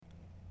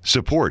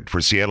Support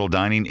for Seattle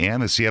Dining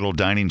and the Seattle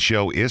Dining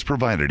Show is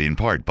provided in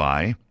part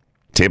by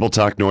Table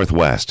Talk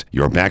Northwest,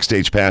 your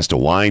backstage pass to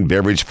wine,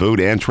 beverage, food,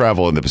 and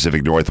travel in the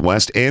Pacific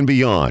Northwest and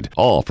beyond,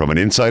 all from an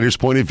insider's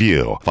point of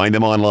view. Find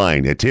them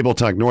online at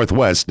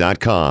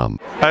tabletalknorthwest.com.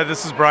 Hi,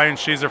 this is Brian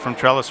Sheezer from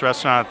Trellis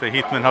Restaurant at the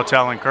Heathman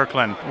Hotel in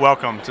Kirkland.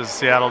 Welcome to the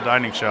Seattle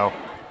Dining Show.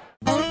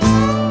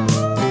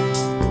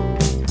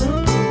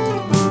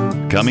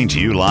 Coming to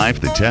you live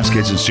from the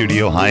Cascades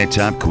studio high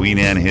atop Queen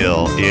Anne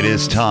Hill, it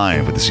is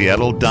time for the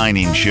Seattle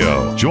Dining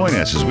Show. Join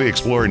us as we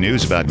explore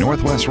news about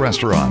Northwest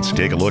restaurants,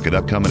 take a look at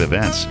upcoming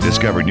events,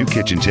 discover new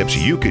kitchen tips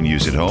you can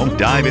use at home,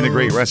 dive into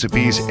great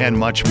recipes, and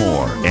much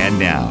more. And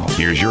now,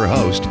 here's your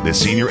host, the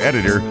senior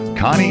editor,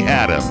 Connie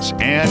Adams,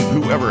 and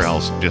whoever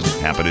else just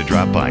happened to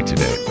drop by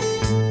today.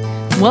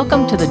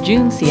 Welcome to the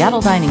June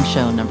Seattle Dining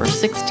Show, number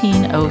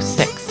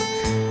 1606.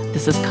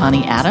 This is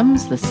Connie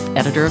Adams, the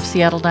editor of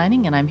Seattle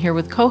Dining, and I'm here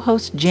with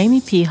co-host Jamie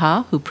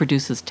Piha, who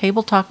produces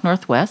Table Talk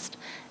Northwest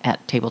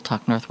at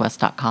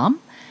tabletalknorthwest.com,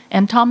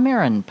 and Tom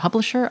Marin,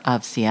 publisher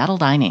of Seattle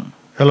Dining.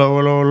 Hello,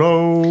 hello,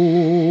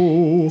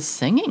 hello.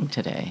 Singing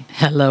today.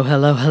 Hello,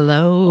 hello,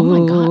 hello. Oh,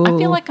 my God. I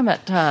feel like I'm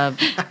at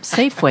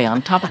Safeway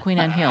on top of Queen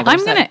Anne Hill.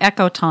 I'm going to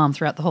echo Tom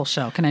throughout the whole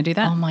show. Can I do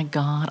that? Oh, my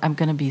God. I'm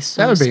going to be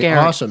so That would be scared.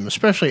 awesome,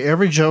 especially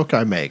every joke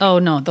I make. Oh,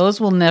 no.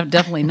 Those will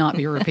definitely not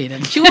be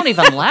repeated. She won't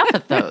even laugh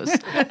at those.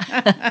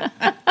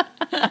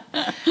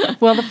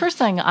 Well, the first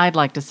thing I'd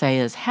like to say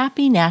is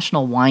Happy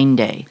National Wine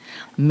Day,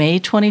 May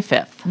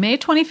 25th. May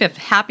 25th,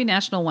 Happy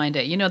National Wine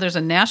Day. You know, there's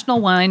a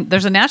national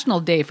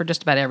day for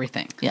just about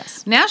everything.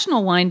 Yes.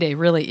 National Wine Day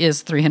really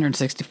is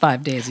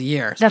 365 days a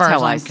year, as That's far how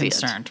as I I'm see it.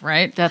 concerned,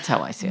 right? That's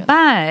how I see it.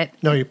 But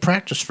No, you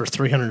practice for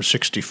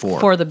 364.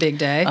 for the big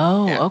day.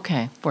 Oh, Yeah.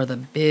 okay. For the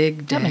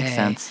big day. That makes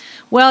sense.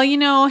 Well, you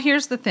know,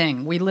 here's the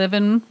thing. We live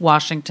in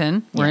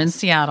Washington. We're in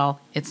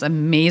Seattle. It's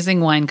amazing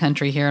wine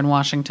country here in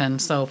Washington.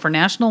 So for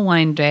National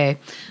Wine Day,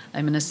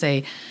 I'm going to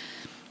say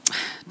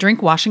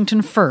drink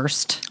Washington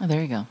first. Oh,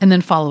 there you go. And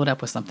then follow it up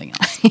with something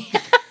else.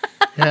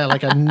 Yeah,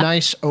 like a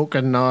nice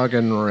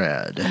Okanagan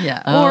red.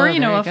 Yeah. Oh, or, you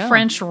there know, you a go.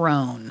 French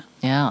Rhone,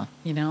 Yeah.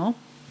 you know?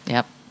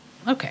 Yep.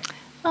 Okay.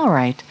 All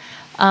right.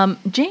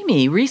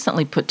 Jamie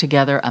recently put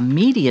together a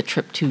media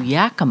trip to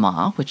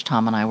Yakima, which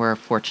Tom and I were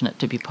fortunate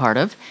to be part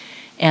of.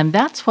 And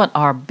that's what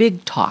our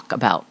big talk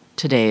about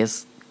today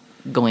is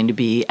going to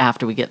be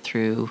after we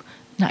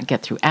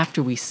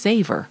after we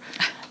savor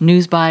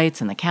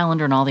Newsbytes and the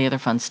calendar and all the other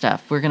fun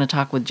stuff. We're going to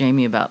talk with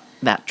Jamie about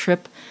that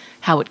trip,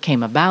 how it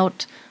came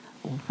about,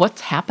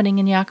 what's happening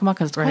in Yakima,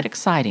 because it's quite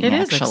exciting, It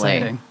actually. is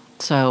exciting.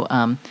 So,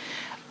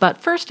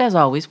 but first, as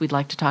always, we'd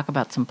like to talk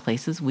about some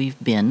places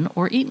we've been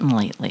or eaten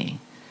lately.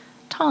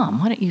 Tom,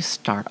 why don't you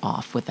start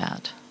off with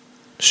that?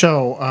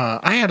 So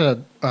I had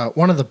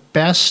one of the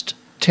best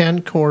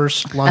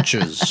 10-course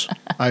lunches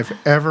I've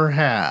ever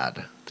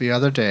had the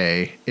other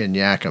day in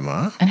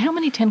Yakima. And how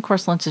many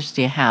 10-course lunches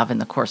do you have in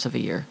the course of a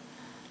year?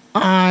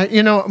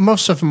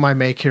 Most of them I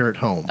make here at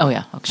home. Oh,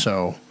 yeah. Okay.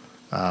 So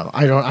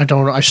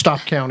I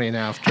stopped counting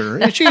after.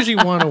 It's usually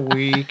one a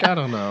week. I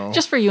don't know.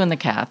 Just for you and the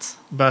cats.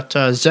 But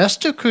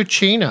Zesta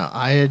Cucina,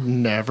 I had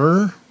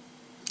never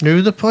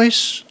knew the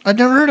place. I'd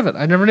never heard of it.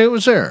 I never knew it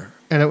was there.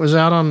 And it was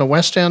out on the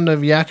west end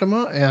of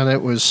Yakima, and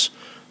it was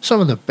some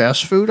of the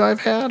best food I've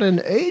had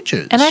in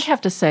ages. And I'd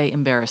have to say,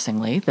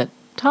 embarrassingly, that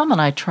Tom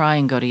and I try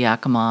and go to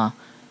Yakima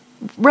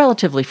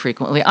relatively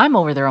frequently. I'm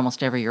over there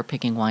almost every year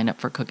picking wine up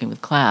for Cooking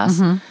with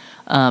Class.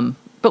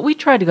 But we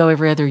try to go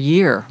every other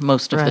year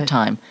most of the Right.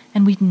 time.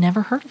 And we'd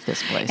never heard of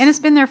this place. And it's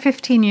been there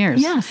 15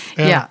 years. Yes.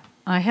 Yeah.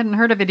 I hadn't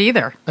heard of it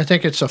either. I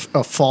think it's a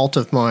fault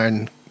of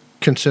mine,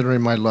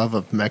 considering my love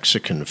of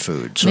Mexican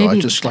food. So Maybe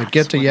I just that's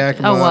get to what it is.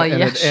 Yakima, Oh, well, and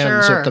yeah, it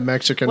ends sure. at the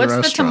Mexican What's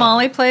restaurant. the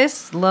tamale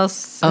place?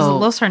 Los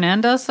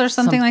Hernandez or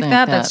something like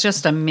that? That's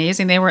just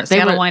amazing. They were at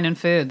Seattle Wine and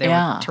Food. They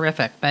were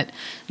terrific. But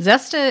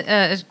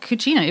Zesta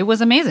Cucina, it was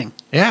amazing.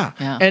 Yeah.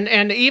 Yeah.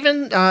 And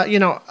even,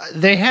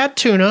 they had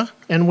tuna,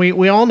 and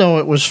we all know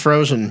it was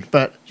frozen.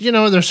 But,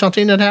 there's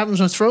something that happens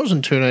with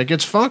frozen tuna. It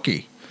gets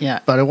funky. Yeah.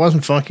 But it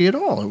wasn't funky at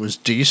all. It was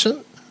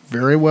decent,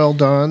 very well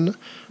done,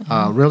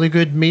 really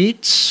good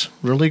meats,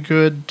 really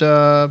good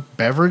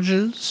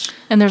beverages.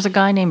 And there's a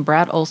guy named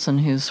Brad Olson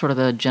who's sort of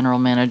the general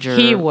manager.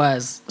 He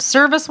was,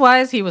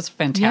 service-wise, he was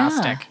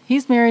fantastic. Yeah.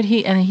 He's married.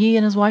 He and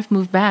his wife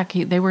moved back.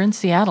 They were in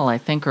Seattle, I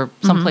think, or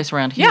someplace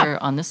around here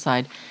on this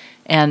side.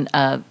 And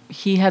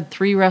he had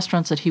 3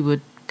 restaurants that he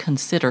would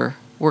consider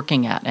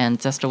working at, and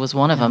Zesta was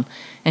one of them.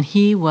 And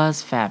he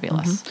was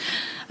fabulous.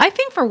 I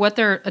think for what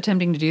they're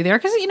attempting to do there,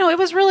 because, it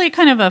was really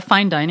kind of a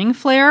fine dining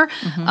flair.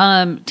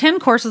 10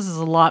 courses is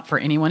a lot for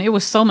anyone. It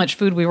was so much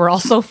food. We were all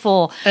so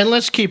full. And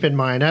let's keep in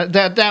mind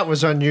that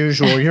was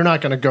unusual. You're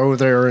not going to go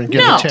there and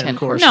get a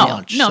 10-course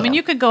lunch. No, I mean,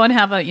 you could go and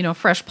have a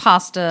fresh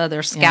pasta.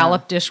 Their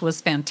scallop dish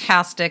was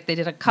fantastic. They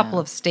did a couple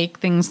of steak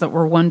things that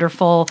were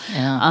wonderful.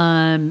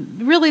 Yeah.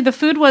 Really, the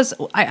food was,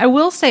 I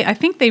will say, I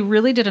think they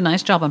really did a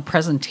nice job on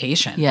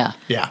presentation. Yeah.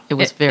 Yeah. It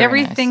was very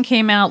Everything nice.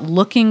 came out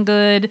looking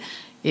good.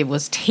 It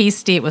was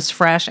tasty. It was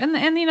fresh. And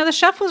the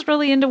chef was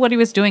really into what he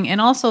was doing. And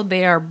also,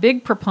 they are a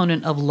big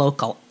proponent of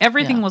local.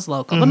 Everything was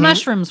local. The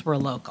mushrooms were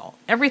local.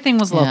 Everything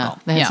was local.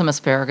 They had some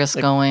asparagus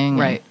going.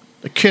 Right.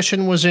 The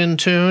kitchen was in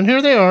tune.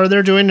 Here they are.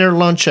 They're doing their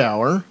lunch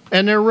hour,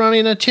 and they're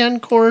running a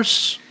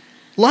 10-course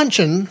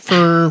luncheon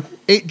for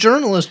 8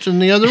 journalists in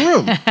the other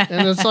room.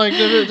 And it's like,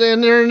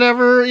 they're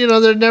never,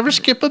 they never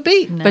skip a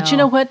beat. No. But you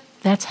know what?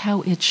 That's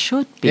how it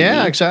should be.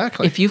 Yeah,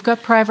 exactly. If you've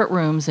got private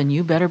rooms, then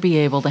you better be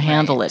able to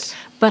handle it.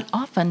 But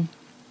often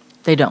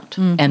they don't.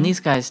 And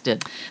these guys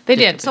did. They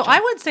did. So I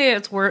would say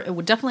it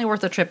would definitely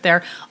worth a trip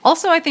there.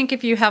 Also, I think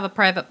if you have a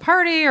private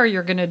party or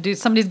you're going to do,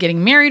 somebody's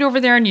getting married over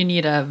there and you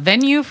need a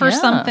venue for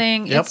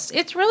something,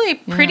 it's really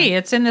pretty. Yeah.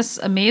 It's in this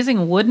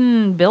amazing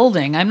wooden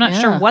building. I'm not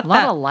sure what a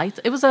lot of lights.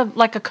 It was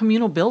like a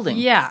communal building.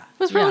 Yeah.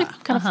 It was really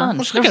kind of fun.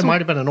 Looks like it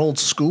might have been an old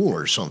school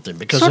or something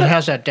because it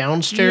has that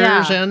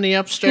downstairs and the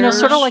upstairs.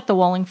 Sort of like the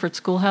Wallingford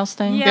Schoolhouse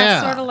thing.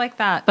 Yeah, sort of like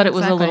that. But it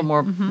was a little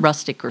more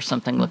rustic or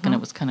something looking. It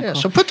was kind of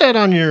cool. So put that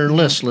on your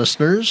list, listeners.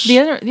 The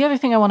other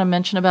thing I want to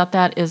mention about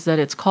that is that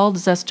it's called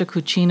Zesta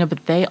Cucina,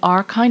 but they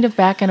are kind of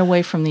backing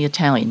away from the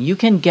Italian. You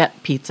can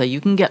get pizza,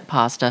 you can get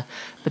pasta,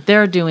 but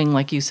they're doing,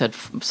 like you said,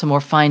 some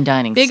more fine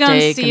dining, big steak on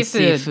and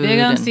seafood. Big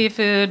on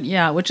seafood,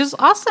 which is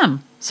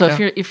awesome. So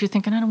if you're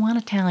thinking I don't want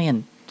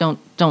Italian, don't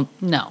cut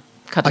them out.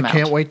 I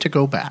can't wait to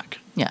go back.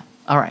 Yeah.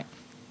 All right.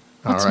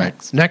 What's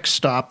next? Next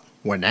stop,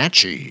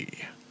 Wenatchee.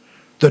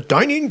 The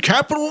dining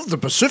capital of the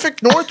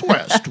Pacific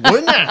Northwest,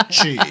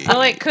 Wenatchee.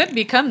 Well, it could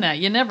become that.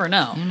 You never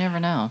know. You never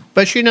know.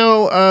 But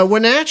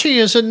Wenatchee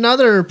is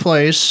another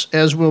place,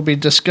 as we'll be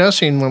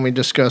discussing when we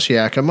discuss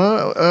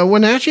Yakima.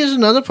 Wenatchee is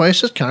another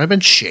place that's kind of been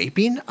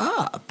shaping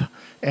up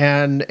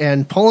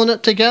and pulling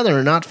it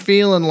together, not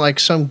feeling like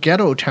some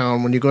ghetto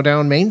town when you go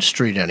down Main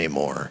Street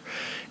anymore.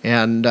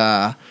 And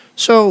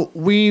so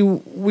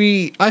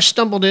I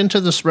stumbled into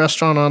this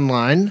restaurant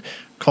online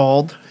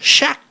called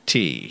Shack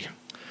Tea.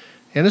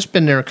 And it's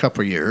been there a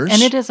couple of years.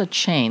 And it is a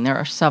chain. There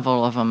are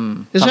several of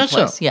them. Is that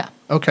so? Yeah.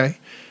 Okay.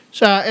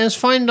 So, and it's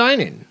fine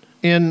dining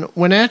in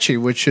Wenatchee,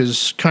 which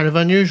is kind of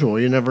unusual.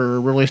 You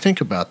never really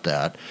think about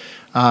that.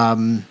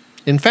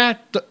 In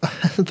fact,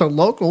 the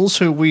locals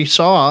who we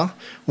saw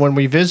when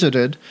we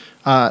visited,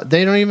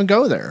 they don't even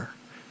go there.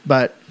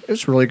 But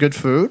it's really good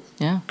food,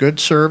 good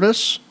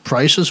service,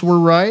 prices were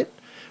right.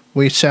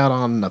 We sat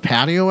on the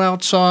patio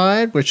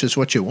outside, which is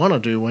what you want to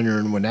do when you're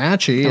in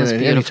Wenatchee.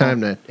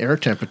 Anytime the air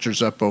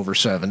temperature's up over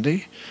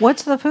 70.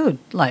 What's the food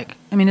like?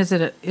 I mean, is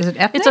it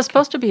ethnic? It's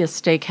supposed to be a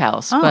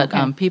steakhouse,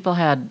 but people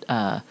had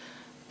a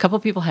couple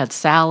people had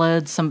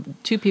salads.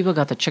 Two people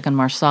got the chicken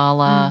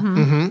marsala.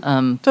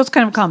 So it's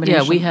kind of a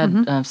combination. Yeah, we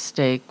had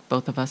steak.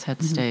 Both of us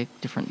had steak,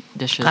 different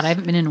dishes. God, I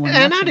haven't been in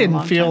Wenatchee and I didn't in a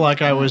long feel time.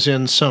 like I was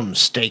in some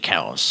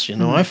steakhouse.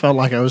 I felt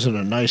like I was in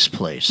a nice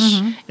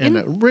place. And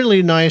a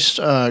really nice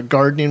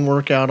gardening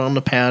work out on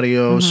the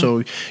patio.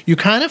 So you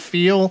kind of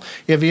feel,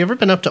 have you ever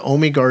been up to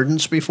Omi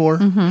Gardens before?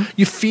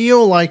 You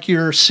feel like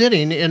you're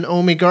sitting in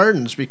Omi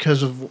Gardens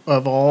because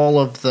of all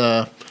of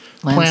the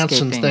plants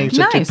and things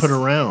that they put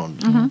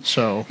around.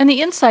 So, and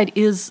the inside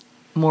is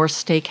more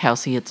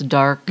steakhousey. It's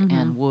dark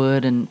and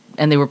wood, and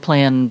they were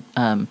playing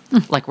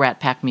like Rat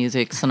Pack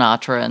music,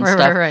 Sinatra and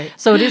stuff. Right.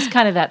 So it is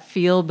kind of that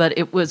feel, but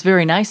it was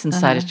very nice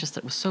inside. It's just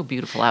it was so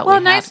beautiful out. Well,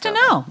 nice to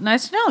know.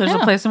 Nice to know. There's a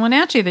place in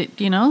Wenatchee that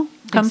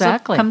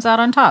comes out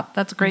on top.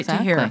 That's great to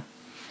hear.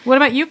 What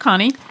about you,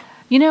 Connie?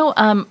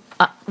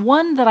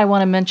 One that I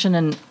want to mention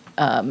and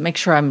make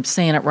sure I'm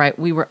saying it right.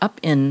 We were up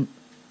in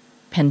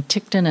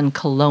Penticton and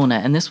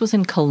Kelowna, and this was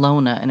in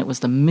Kelowna, and it was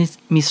the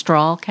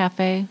Mistral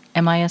Cafe,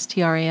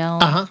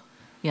 Mistral.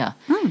 Yeah.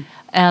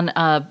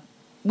 And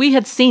we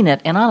had seen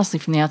it, and honestly,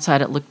 from the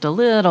outside, it looked a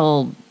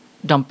little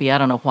dumpy. I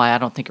don't know why. I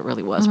don't think it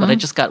really was, but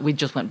we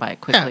just went by it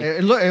quickly.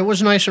 Yeah, it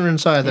was nicer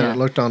inside than it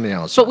looked on the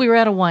outside. But we were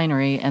at a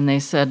winery, and they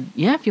said,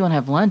 if you want to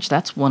have lunch,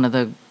 that's one of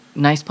the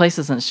nice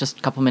places, and it's just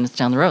a couple minutes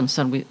down the road. And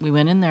so we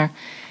went in there,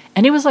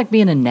 and it was like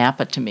being in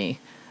Napa to me.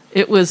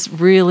 It was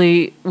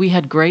really, we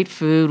had great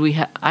food.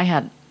 I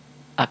had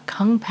a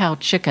kung pao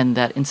chicken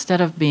that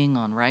instead of being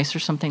on rice or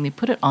something, they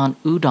put it on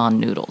udon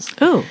noodles.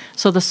 Ooh.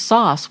 So the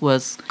sauce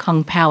was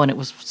kung pao, and it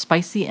was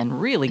spicy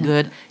and really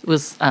good. It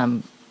was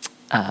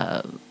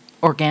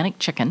organic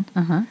chicken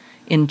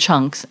in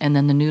chunks, and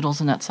then the noodles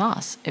in that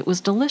sauce. It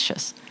was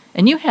delicious.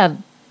 And you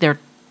had their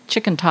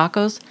chicken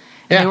tacos,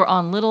 and they were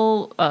on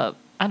little,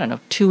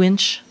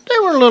 2-inch They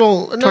were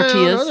little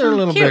tortillas. No, they're a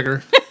little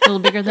bigger. A little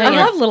bigger than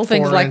I love little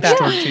things like that.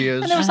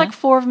 Tortillas. And there was like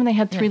 4 of them. They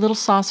had 3 little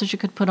sauces you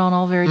could put on,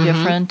 all very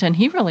different. And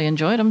he really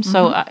enjoyed them.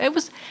 So it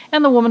was,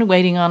 and the woman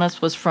waiting on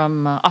us was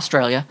from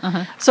Australia.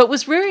 So it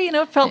was very,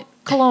 it felt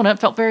Kelowna. It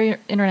felt very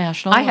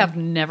international. I have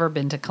never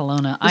been to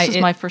Kelowna. This is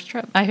my first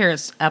trip. I hear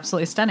it's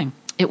absolutely stunning.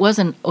 It was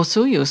in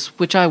Osoyoos,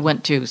 which I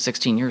went to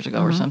 16 years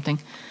ago or something,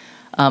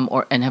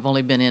 and have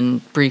only been in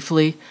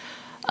briefly.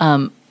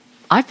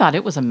 I thought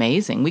it was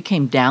amazing. We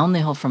came down the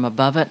hill from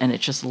above it, and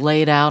it's just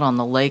laid out on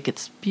the lake.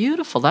 It's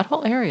beautiful. That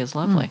whole area is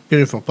lovely.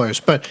 Beautiful place.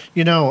 But,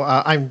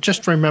 I'm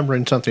just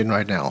remembering something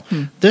right now.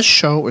 This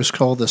show is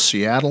called the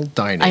Seattle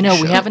Dining Show. I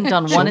know, we haven't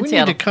done one in we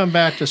Seattle. need to come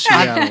back to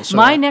Seattle. So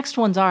My next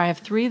ones I have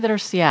 3 that are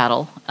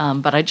Seattle,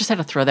 but I just had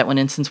to throw that one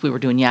in since we were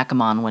doing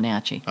Yakima and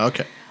Wenatchee.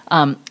 Okay.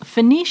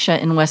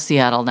 Phoenicia in West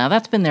Seattle. Now,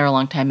 that's been there a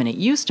long time, and it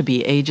used to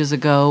be ages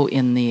ago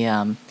in the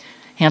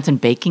Hanson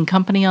Baking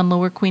Company on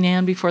Lower Queen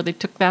Anne before they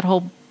took that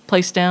whole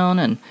place down.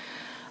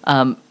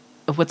 And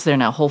what's there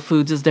now? Whole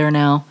Foods is there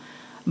now.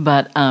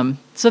 But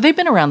so they've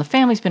been around. The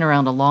family's been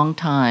around a long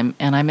time,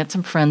 and I met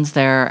some friends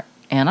there,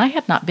 and I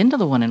had not been to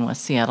the one in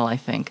West Seattle, I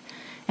think.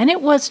 And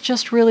it was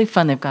just really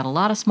fun. They've got a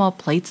lot of small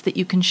plates that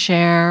you can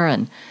share,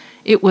 and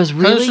it was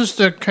really... This is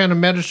the kind of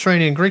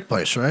Mediterranean Greek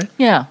place, right?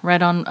 Yeah,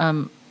 right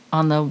on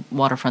the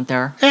waterfront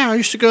there. Yeah, I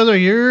used to go there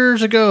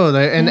years ago.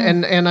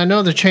 And I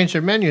know they changed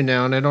their menu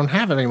now, and they don't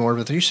have it anymore,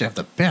 but they used to have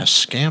the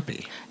best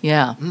scampi.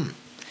 Yeah.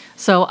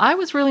 So I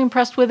was really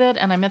impressed with it,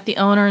 and I met the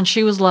owner, and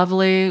she was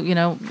lovely,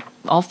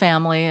 all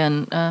family,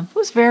 and it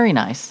was very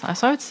nice.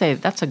 So I would say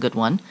that's a good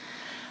one.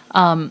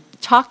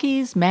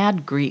 Talkie's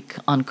Mad Greek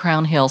on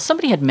Crown Hill.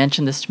 Somebody had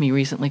mentioned this to me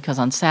recently because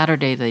on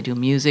Saturday they do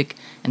music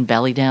and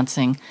belly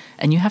dancing,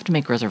 and you have to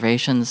make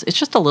reservations. It's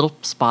just a little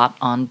spot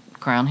on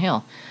Crown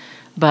Hill.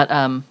 But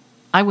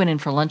I went in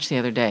for lunch the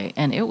other day,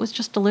 and it was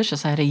just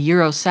delicious. I had a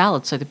gyro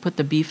salad, so they put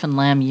the beef and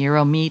lamb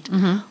gyro meat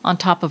on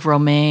top of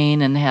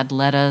romaine, and they had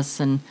lettuce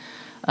and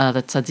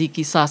the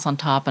tzatziki sauce on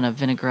top and a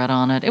vinaigrette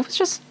on it. It was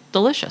just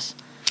delicious.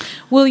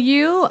 Will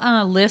you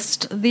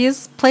list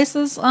these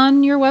places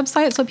on your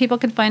website so people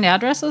can find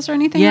addresses or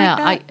anything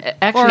like that?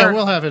 Yeah,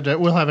 we'll have it.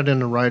 We'll have it in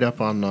the write-up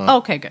on.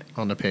 Okay, good.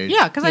 On the page.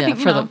 Yeah, because I think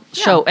for the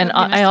show, and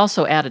nice. I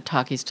also added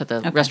Talkies to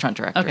the restaurant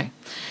directory. Okay.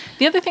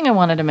 The other thing I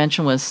wanted to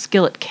mention was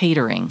Skillet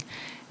Catering,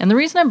 and the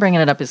reason I'm bringing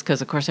it up is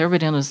because, of course,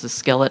 everybody knows the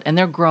Skillet, and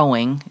they're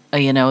growing.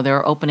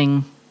 They're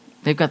opening.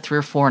 They've got 3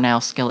 or 4 now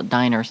Skillet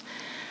diners,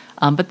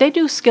 but they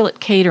do Skillet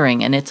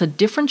Catering, and it's a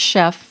different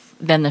chef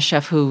than the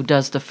chef who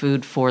does the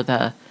food for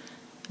the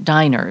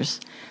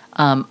diners.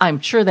 I'm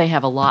sure they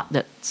have a lot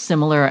that's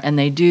similar, and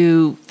they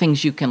do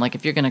things you can, like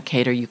if you're going to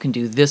cater, you can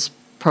do this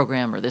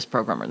program or this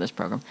program or this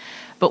program.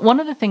 But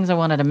one of the things I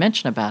wanted to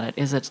mention about it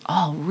is it's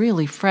all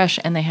really fresh,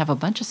 and they have a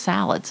bunch of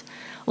salads.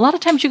 A lot of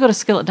times you go to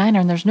Skillet Diner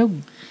and there's no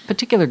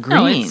particular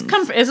greens.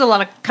 No, it's a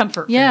lot of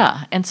comfort food.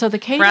 Yeah, and so the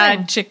catering...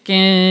 Fried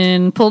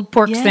chicken, pulled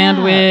pork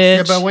sandwich.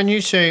 Yeah, but when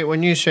you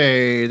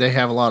say they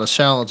have a lot of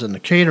salads in the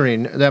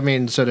catering, that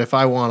means that if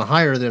I want to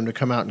hire them to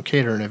come out and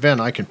cater an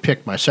event, I can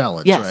pick my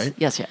salads, right?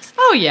 Yes.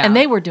 Oh, yeah. And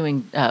they were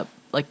doing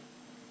like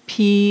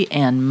pea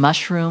and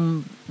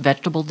mushroom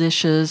vegetable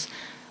dishes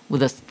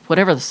with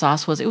whatever the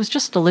sauce was. It was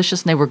just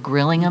delicious, and they were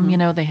grilling them.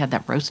 They had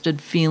that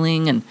roasted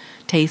feeling and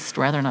taste,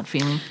 rather not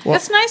feeling. Well,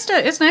 it's nice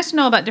to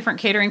know about different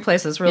catering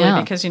places,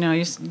 really, because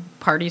you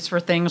parties for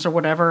things or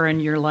whatever,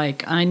 and you're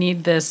like, I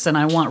need this, and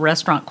I want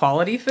restaurant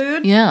quality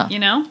food. Yeah,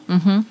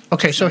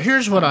 Okay, so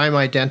here's what I'm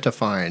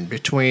identifying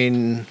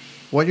between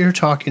what you're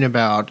talking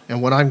about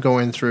and what I'm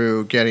going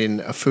through getting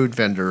a food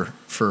vendor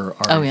for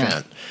our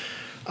event.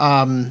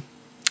 I'm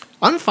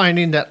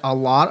finding that a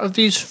lot of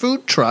these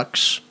food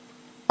trucks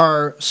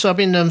are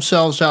subbing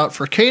themselves out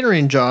for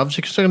catering jobs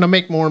because they're going to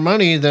make more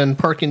money than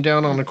parking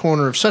down on the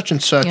corner of such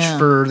and such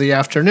for the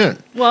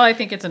afternoon. Well, I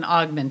think it's an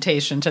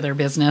augmentation to their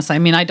business. I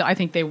mean, I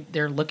think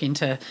they're looking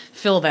to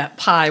fill that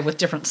pie with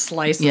different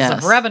slices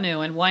of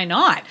revenue, and why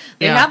not?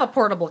 They have a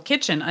portable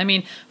kitchen. I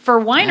mean,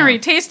 for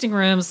winery tasting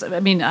rooms,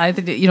 I mean, I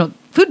think,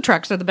 food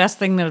trucks are the best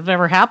thing that have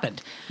ever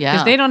happened. Yeah.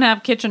 Because they don't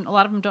have kitchen, a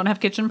lot of them don't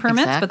have kitchen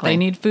permits, but they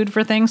need food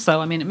for things.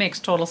 So, I mean, it makes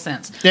total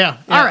sense. Yeah.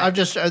 All right. I've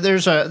just,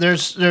 there's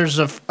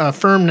a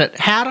firm that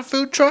had a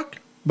food truck,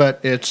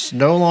 but it's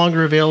no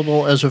longer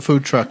available as a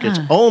food truck. It's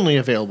only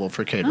available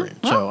for catering.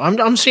 So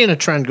I'm seeing a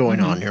trend going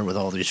on here with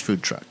all these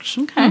food truks.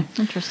 Okay.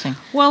 Interesting.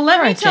 Well,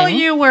 let me tell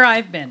Jamie. you where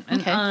I've been.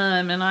 And, Okay.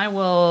 And I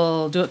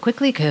will do it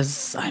quickly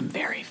because I'm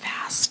very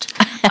fast.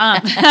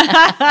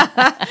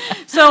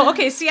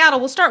 Seattle.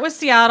 We'll start with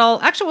Seattle.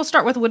 Actually, we'll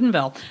start with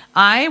Woodinville.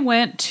 I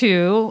went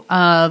to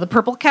the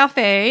Purple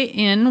Cafe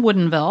in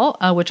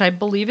Woodinville, which I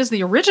believe is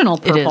the original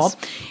Purple. It is.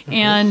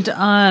 And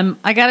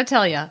I got to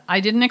tell you, I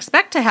didn't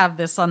expect to have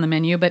this on the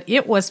menu, but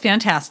it was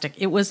fantastic.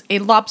 It was a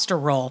lobster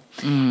roll.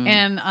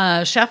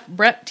 And Chef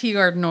Brett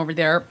Teagarden over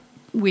there,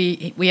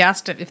 we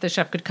asked if the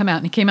chef could come out,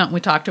 and he came out and we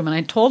talked to him, and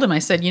I told him, I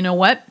said, you know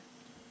what?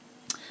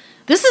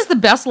 This is the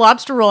best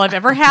lobster roll I've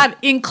ever had,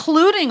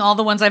 including all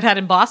the ones I've had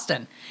in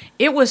Boston.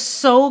 It was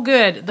so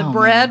good. The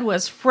bread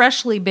was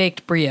freshly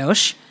baked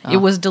brioche. It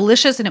was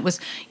delicious, and it was,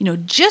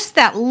 just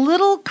that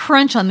little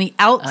crunch on the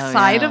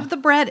outside of the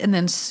bread and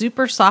then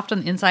super soft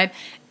on the inside.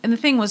 And the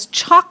thing was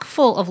chock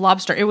full of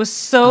lobster. It was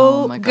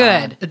so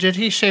good. Did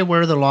he say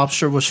where the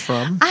lobster was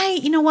from?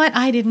 You know what?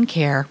 I didn't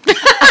care.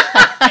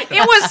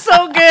 It was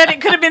so good.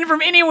 It could have been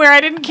from anywhere.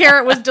 I didn't care.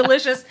 It was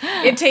delicious.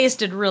 It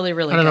tasted really,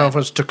 really good. I don't know if it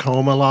was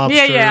Tacoma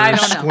lobster. Yeah, I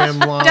don't know.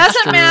 Squim lobster.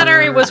 Doesn't matter.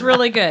 It was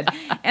really good.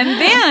 And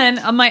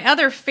then my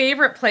other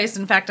favorite place,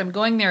 in fact, I'm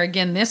going there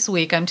again this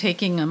week. I'm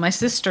taking my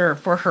sister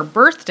for her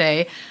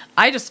birthday.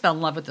 I just fell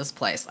in love with this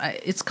place.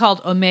 It's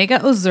called Omega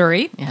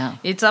Ozuri. Yeah.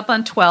 It's up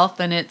on 12th,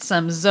 and it's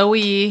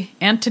Zoe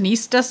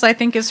Antonistas, I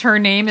think is her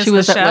name. She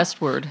was the at chef.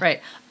 Westward.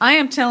 Right. I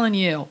am telling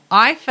you,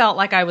 I felt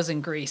like I was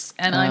in Greece.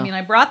 And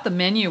I brought the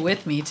menu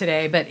with me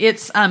today, but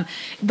it's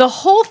the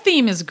whole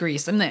theme is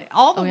Greece. And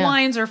all the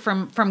wines are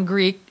from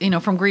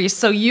Greece.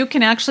 So you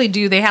can actually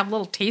they have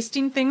little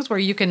tasting things where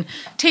you can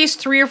taste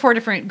 3 or 4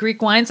 different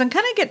Greek wines and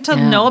kind of get to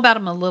know about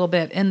them a little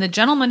bit. And the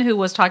gentleman who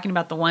was talking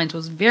about the wines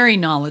was very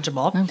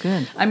knowledgeable. Oh,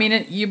 good. I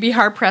mean, you'd be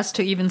hard pressed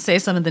to even say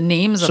some of the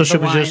names of the wines. So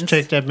should we just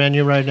take that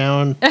menu right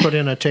now and put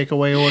in a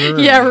takeaway order?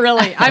 Yeah,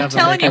 really. I'm have them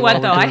telling make you it while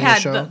what, we're though. I doing the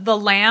had show? the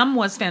lamb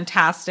was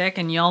fantastic,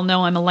 and y'all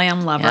know I'm a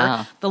lamb lover.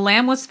 Yeah. The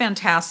lamb was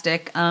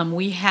fantastic.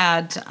 We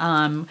had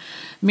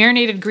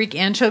marinated Greek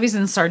anchovies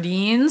and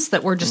sardines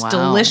that were just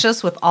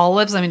delicious with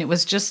olives. I mean, it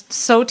was just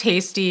so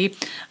tasty.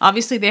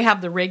 Obviously, they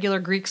have the regular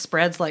Greek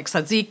spreads like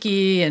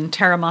tzatziki and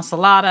terra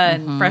masalata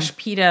and fresh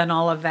pita and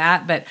all of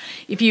that. But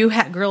if you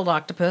had grilled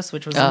octopus,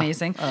 which was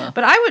amazing.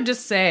 But I would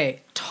just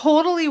say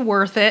totally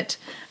worth it.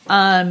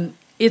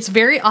 It's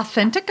very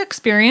authentic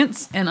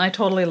experience, and I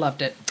totally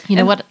loved it. You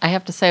know what? I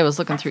have to say, I was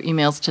looking through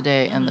emails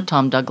today, and the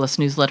Tom Douglas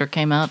newsletter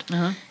came out,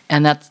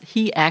 and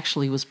he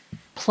actually was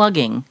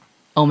plugging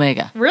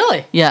Omega.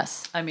 Really?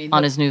 Yes. I mean,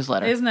 on his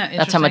newsletter. Isn't that interesting?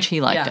 That's how much he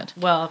liked it.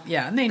 Well,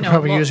 yeah, and they know.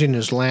 Probably using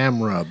his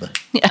lamb rub.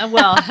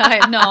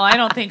 I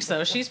don't think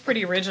so. She's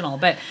pretty original.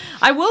 But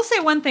I will say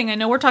one thing. I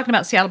know we're talking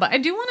about Seattle, but I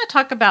do want to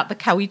talk about the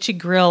Kawichi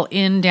Grill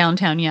in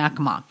downtown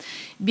Yakima,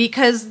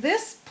 because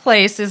this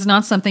place is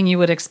not something you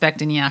would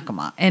expect in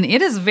Yakima, and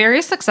it is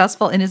very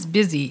successful and is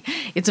busy.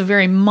 It's a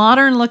very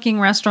modern looking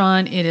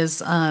restaurant. It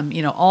is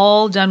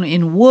all done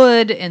in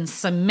wood and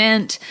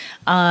cement,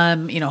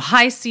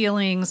 high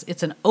ceilings.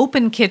 It's an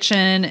open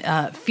kitchen.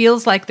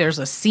 Feels like there's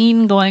a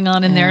scene going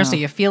on in there, so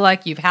you feel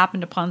like you've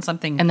happened upon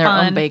something and their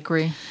fun. own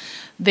bakery.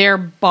 Their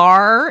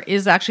bar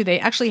is they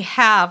actually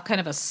have kind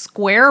of a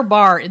square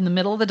bar in the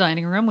middle of the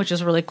dining room, which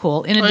is really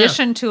cool. In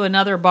addition to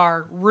another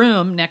bar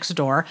room next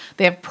door,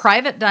 they have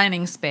private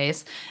dining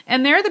space,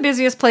 and they're the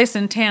busiest place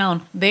in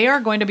town. They are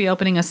going to be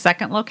opening a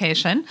second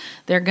location.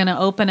 They're going to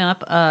open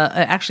up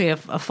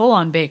a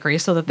full-on bakery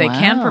so that they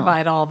can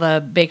provide all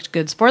the baked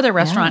goods for their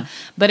restaurant,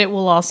 but it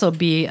will also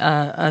be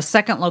a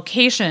second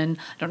location.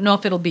 I don't know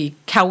if it'll be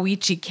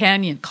Kawichi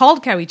Canyon,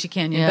 called Kawichi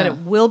Canyon, but it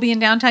will be in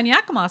downtown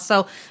Yakima.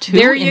 So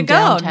there you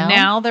go. Downtown?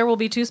 Now there will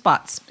be 2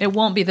 spots. It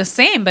won't be the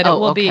same, but it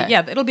will be,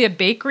 it'll be a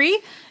bakery,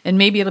 and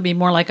maybe it'll be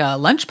more like a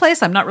lunch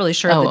place. I'm not really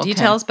sure of the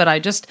details, but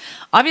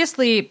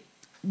obviously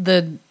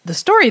the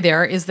story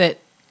there is that,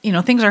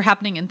 things are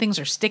happening and things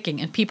are sticking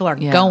and people are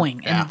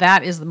going, and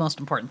that is the most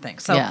important thing.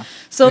 So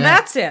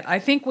that's it. I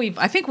think we've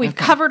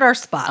covered our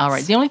spots. All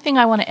right. The only thing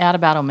I want to add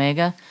about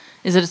Omega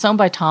is that it's owned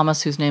by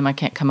Thomas, whose name I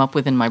can't come up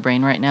with in my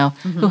brain right now,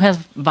 who has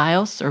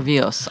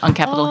Vios on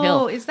Capitol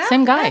Hill. Is that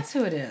same guy? That's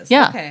who it is.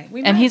 Yeah. Okay.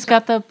 And he's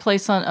got the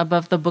place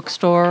above the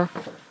bookstore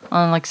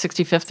on like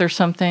 65th or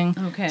something.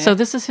 Okay. So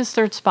this is his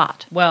third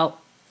spot. Well,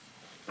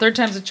 third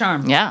time's a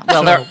charm. Yeah.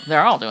 Well,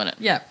 they're all doing it.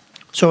 Yeah.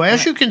 So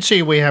as you can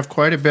see, we have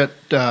quite a bit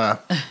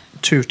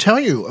to tell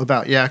you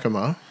about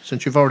Yakima,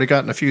 since you've already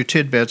gotten a few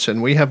tidbits,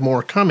 and we have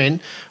more coming.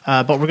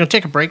 But we're going to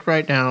take a break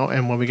right now,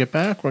 and when we get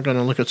back, we're going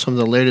to look at some of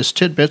the latest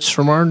tidbits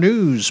from our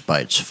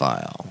Newsbytes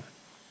file.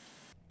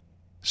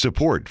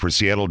 Support for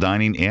Seattle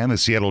Dining and the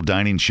Seattle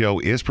Dining Show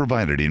is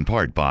provided in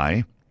part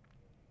by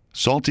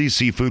Salty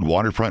Seafood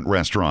Waterfront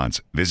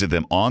Restaurants. Visit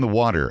them on the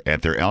water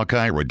at their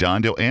Alki,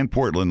 Redondo, and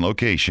Portland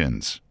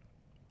locations.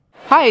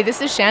 Hi,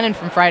 this is Shannon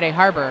from Friday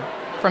Harbor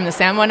from the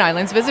San Juan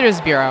Islands Visitors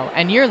Bureau,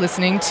 and you're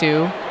listening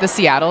to the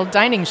Seattle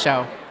Dining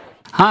Show.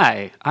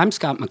 Hi, I'm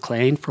Scott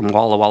McLean from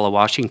Walla Walla,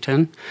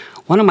 Washington.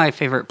 One of my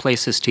favorite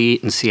places to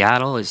eat in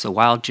Seattle is the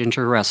Wild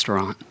Ginger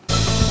Restaurant.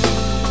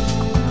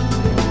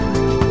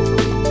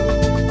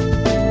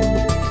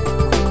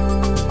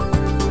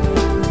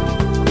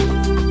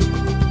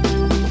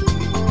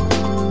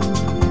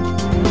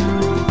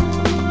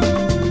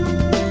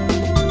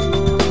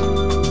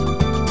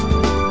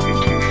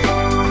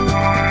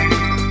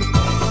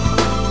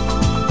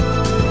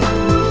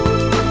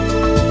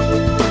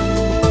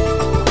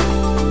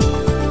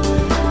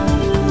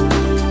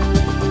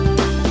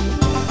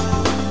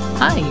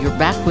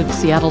 Back with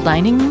Seattle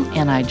Dining,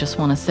 and I just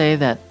want to say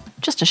that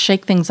just to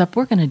shake things up,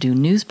 we're going to do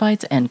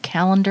Newsbytes and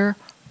calendar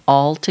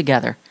all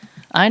together.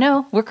 I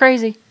know, we're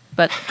crazy,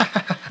 but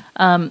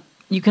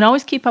you can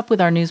always keep up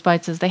with our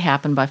Newsbytes as they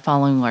happen by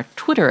following our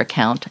Twitter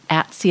account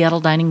at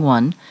Seattle Dining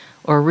 1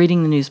 or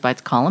reading the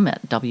Newsbytes column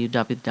at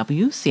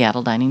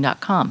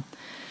www.seattledining.com.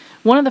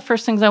 One of the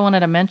first things I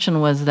wanted to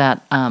mention was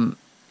that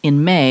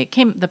in May,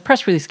 the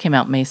press release came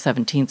out May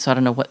 17th, so I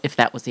don't know if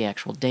that was the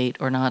actual date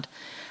or not,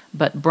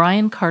 but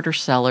Brian Carter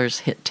Cellars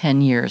hit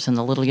 10 years in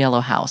the Little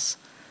Yellow House,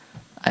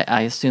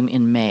 I assume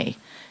in May.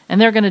 And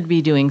they're going to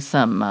be doing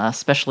some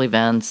special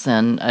events,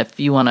 and if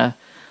you want to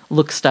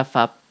look stuff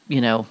up,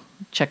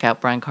 check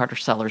out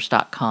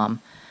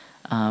briancartercellars.com.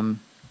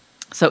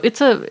 So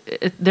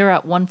they're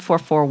at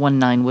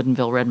 14419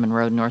 Woodinville Redmond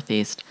Road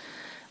Northeast.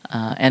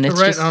 And it's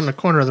right on the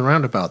corner of the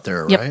roundabout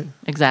there, yep, right?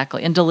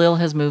 Exactly. And DeLille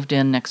has moved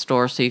in next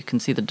door, so you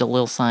can see the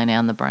DeLille sign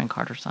and the Brian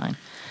Carter sign.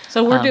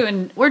 So we're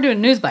doing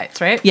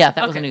Newsbytes, right? Yeah,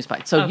 that was a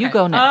Newsbite. So you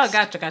go next.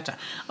 Oh, gotcha.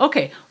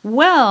 Okay.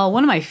 Well,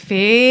 one of my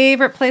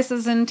favorite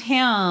places in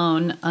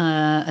town,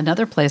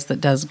 another place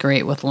that does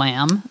great with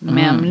lamb,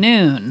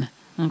 Mamnoon.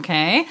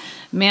 Okay,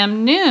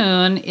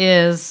 Mamnoon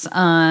is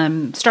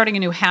starting a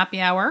new happy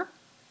hour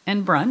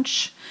and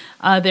brunch.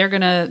 They're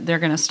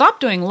gonna stop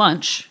doing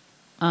lunch.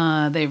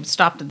 They've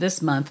stopped it this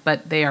month,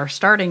 but they are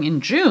starting in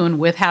June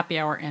with happy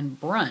hour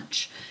and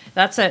brunch.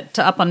 That's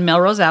up on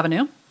Melrose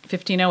Avenue,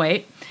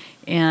 1508.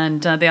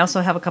 And they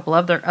also have a couple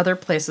of other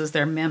places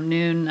there,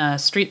 Mamnoon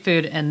Street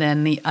Food, and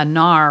then the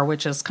Anar,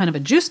 which is kind of a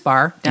juice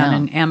bar down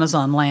in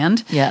Amazon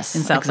land. Yes,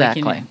 in South Lake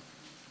Union.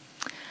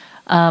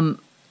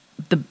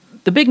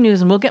 The big news,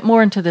 and we'll get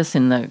more into this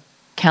in the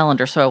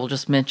calendar, so I will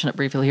just mention it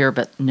briefly here,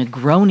 but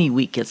Negroni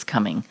Week is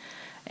coming.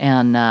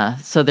 And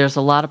so there's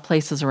a lot of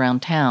places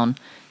around town,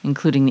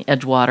 including the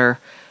Edgewater,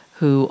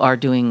 who are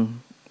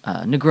doing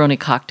Negroni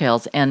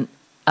cocktails. And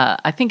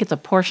I think it's a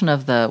portion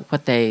of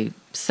what they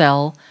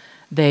sell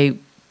they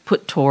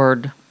put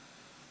toward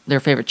their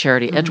favorite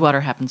charity.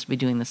 Edgewater happens to be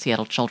doing the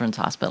Seattle Children's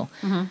Hospital.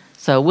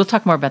 So we'll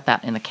talk more about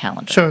that in the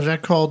calendar. So is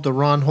that called the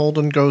Ron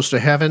Holden Goes to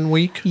Heaven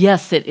week?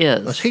 Yes, it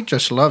is. He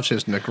just loves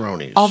his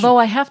Negronis. Although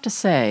I have to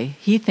say,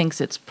 he thinks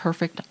it's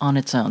perfect on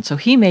its own. So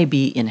he may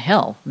be in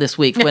hell this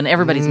week when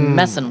everybody's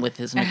messing with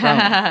his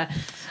Negroni.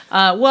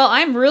 Well,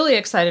 I'm really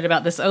excited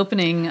about this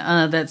opening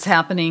that's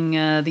happening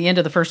the end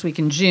of the first week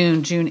in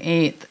June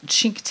 8th.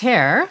 Cinque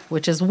Terre,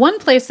 which is one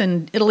place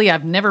in Italy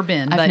I've never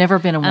been. I've never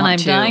been and I'm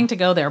to. dying to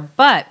go there.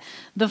 But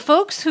the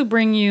folks who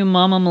bring you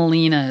Mama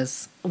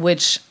Molina's,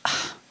 which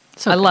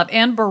I love,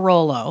 and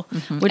Barolo,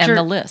 which and are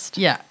the list.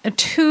 Yeah,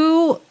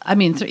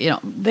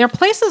 their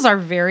places are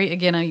very,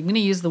 again, I'm going to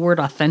use the word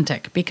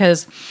authentic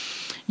because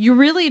you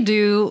really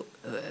do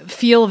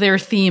feel their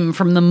theme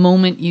from the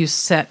moment you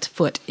set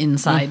foot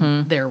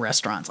inside their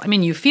restaurants. I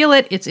mean, you feel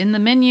it. It's in the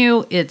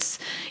menu. It's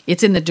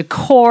in the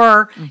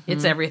decor.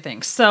 It's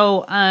everything.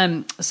 So,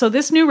 so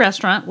this new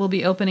restaurant will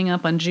be opening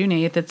up on June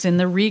 8th. It's in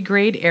the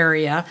Regrade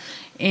area,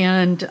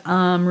 and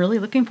I'm really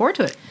looking forward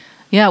to it.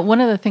 Yeah,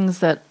 one of the things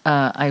that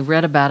I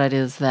read about it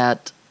is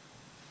that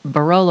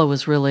Barolo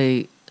was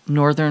really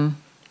northern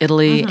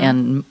Italy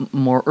and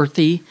more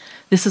earthy.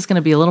 This is going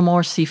to be a little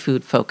more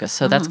seafood focused,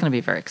 so that's going to be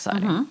very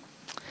exciting.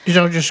 You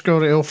don't just go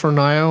to Il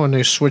Fornaio and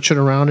they switch it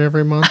around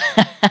every month?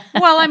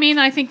 Well, I mean,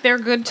 I think they're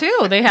good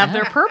too. They have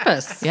their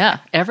purpose. Yeah,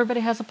 everybody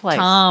has a place.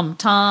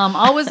 Tom,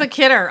 always a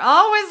kidder.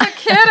 Always a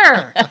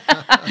kidder.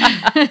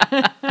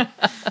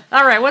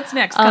 All right, what's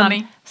next,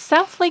 Connie?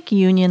 South Lake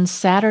Union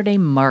Saturday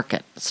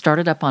Market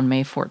started up on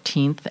May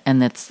 14th,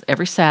 and it's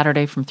every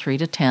Saturday from 3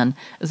 to 10.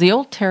 It's the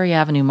old Terry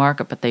Avenue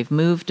Market, but they've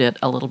moved it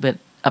a little bit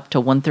up to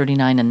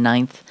 139 and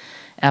 9th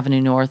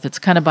Avenue North. It's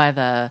kind of by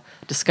the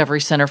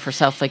Discovery Center for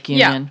South Lake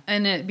Union. Yeah,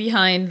 and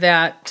behind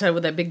that,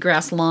 with that big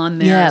grass lawn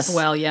there as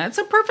well. Yeah, it's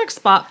a perfect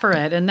spot for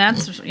it. And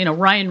that's,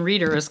 Ryan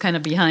Reeder is kind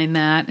of behind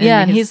that.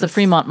 And he's the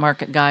Fremont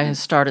Market guy who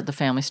the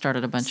family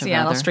started a bunch of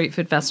Seattle Street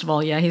Food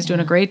Festival. Yeah, he's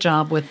doing a great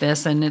job with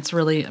this. And it's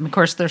really, of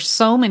course, there's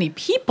so many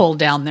people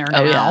down there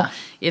now. Yeah.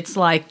 It's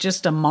like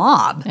just a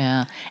mob.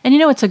 Yeah. And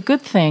it's a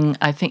good thing.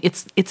 I think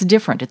it's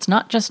different. It's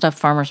not just a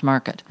farmer's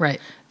market. Right.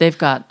 They've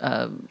got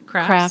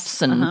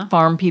crafts and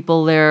farm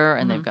people there,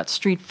 and they've got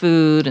street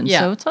food. And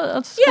so it's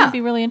going to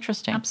be really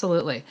interesting.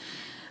 Absolutely.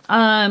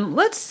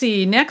 Let's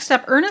see. Next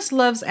up, Ernest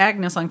Loves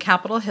Agnes on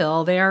Capitol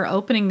Hill. They are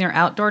opening their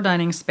outdoor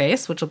dining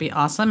space, which will be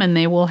awesome, and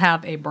they will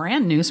have a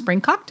brand new spring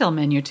cocktail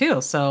menu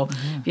too. So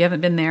if you haven't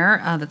been there,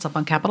 that's up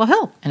on Capitol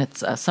Hill. And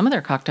it's some of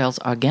their cocktails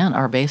again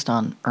are based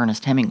on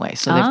Ernest Hemingway,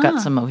 so they've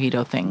got some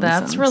mojito things.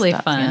 That's really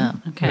stuff. fun.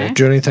 Yeah. Okay.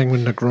 Do anything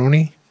with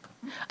Negroni?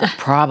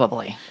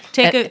 Probably.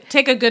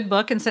 Take a good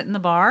book and sit in the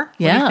bar.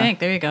 Yeah. What do you think?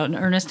 There you go. An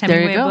Ernest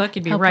Hemingway book.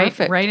 You'd be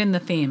right in the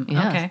theme.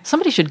 Yeah. Okay.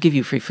 Somebody should give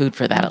you free food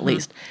for that at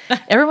least.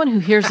 Everyone who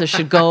hears this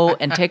should go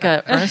and take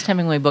a Ernest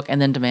Hemingway book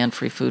and then demand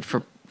free food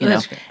for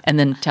and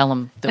then tell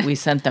them that we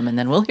sent them, and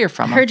then we'll hear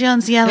from them. Heard you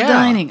on Seattle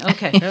Dining.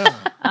 Okay.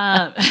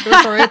 It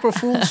was our April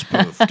Fool's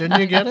spoof. Didn't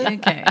you get it?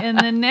 Okay. And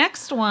the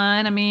next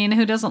one, I mean,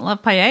 who doesn't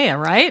love paella,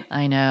 right?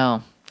 I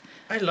know.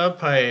 I love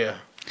paella.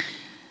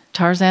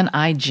 Tarzan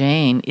I.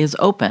 Jane is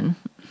open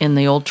in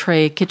the old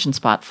Tray kitchen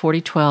spot,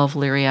 4012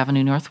 Leary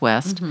Avenue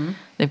Northwest.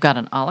 They've got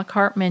an a la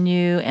carte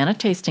menu and a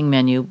tasting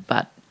menu,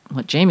 but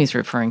what Jamie's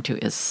referring to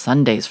is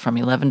Sundays from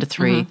 11 to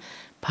 3,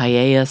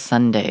 Paella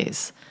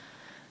Sundays.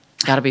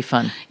 Got to be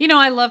fun.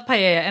 I love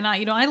paella, and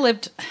I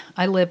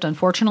lived.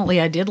 Unfortunately,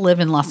 I did live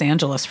in Los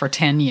Angeles for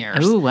 10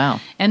 years. Ooh, wow!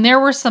 And there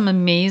were some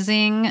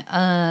amazing,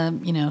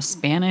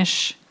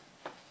 Spanish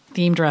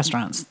themed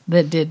restaurants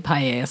that did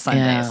paella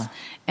Sundays. Yeah.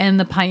 And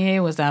the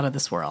paella was out of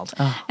this world.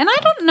 Oh. And I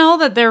don't know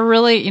that they're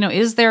really,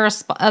 is there a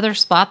other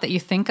spot that you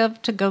think of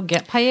to go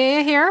get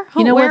paella here?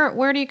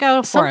 Where do you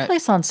go for it?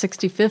 Someplace on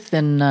 65th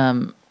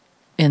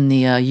in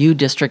the U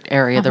District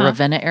area, the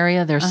Ravenna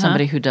area, there's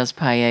somebody who does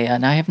paella,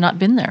 and I have not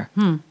been there.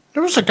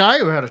 There was a guy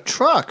who had a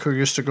truck who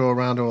used to go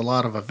around to a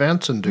lot of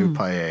events and do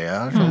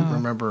paella. I don't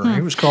remember.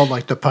 He was called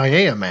like the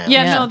Paella Man.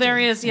 Yeah, no, there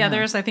is. Yeah,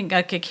 there's, I think,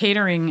 a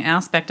catering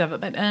aspect of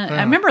it. But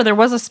I remember there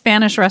was a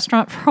Spanish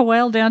restaurant for a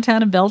while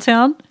downtown in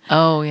Belltown.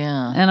 Oh,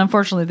 yeah. And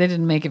unfortunately, they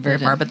didn't make it very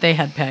far, but they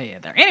had paella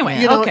there. Anyway,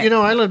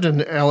 I lived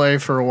in L.A.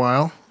 for a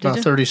while, about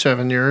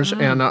 37 years,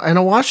 and I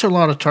watched a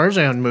lot of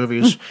Tarzan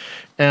movies,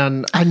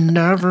 and I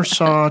never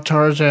saw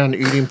Tarzan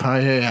eating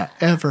paella,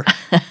 ever.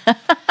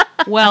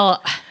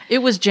 Well,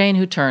 it was Jane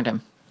who turned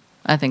him.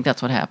 I think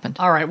that's what happened.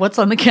 All right, what's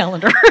on the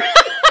calendar?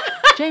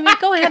 Jamie,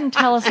 go ahead and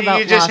tell us about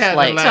You just Lost had to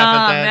Lake. laugh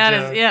at that that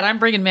joke. is it. I'm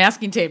bringing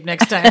masking tape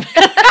next time.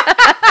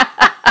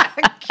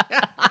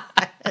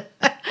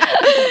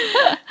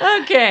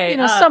 Okay.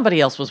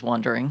 Somebody else was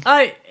wondering.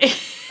 I'm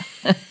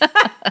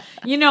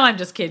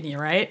just kidding you,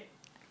 right?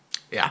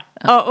 Yeah.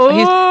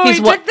 He's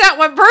he took that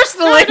one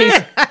personally.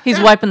 He's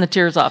wiping the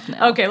tears off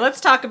now. Okay, let's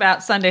talk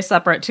about Sunday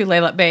supper at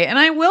Tulalip Bay. And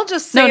I will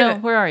just say No,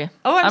 where are you?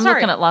 Oh, I'm sorry. sorry.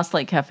 Looking at Lost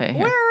Lake Cafe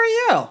here. Where are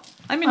you?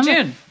 I'm in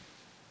June.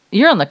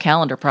 You're on the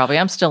calendar probably.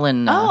 I'm still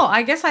in...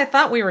 I guess I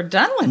thought we were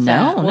done with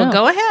that. Well, no.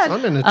 go ahead.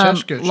 I'm in the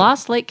test kitchen.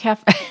 Lost Lake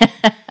Cafe...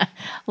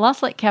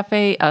 Lost Lake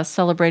Cafe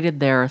celebrated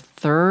their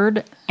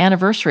 3rd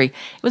anniversary.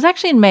 It was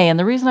actually in May, and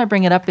the reason I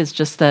bring it up is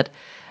just that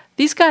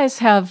these guys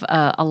have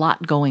a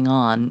lot going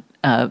on.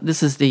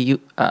 This is the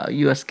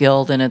U.S.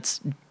 Guild, and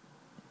it's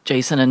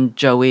Jason and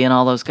Joey and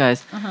all those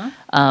guys.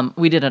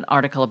 We did an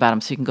article about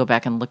them, so you can go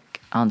back and look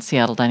on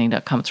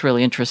SeattleDining.com. It's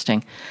really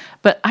interesting.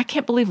 But I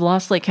can't believe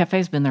Lost Lake Cafe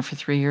has been there for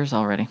 3 years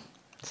already.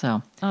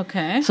 So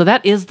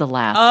that is the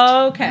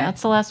last. Okay.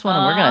 That's the last one.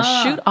 And we're going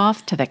to shoot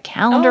off to the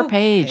calendar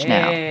page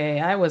now.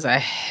 I was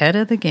ahead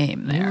of the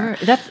game there.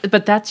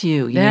 But that's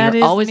you. That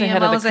You're is always me.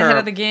 ahead I'm of the always curve. ahead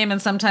of the game,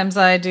 and sometimes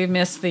I do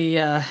miss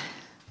the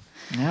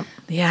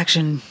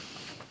action.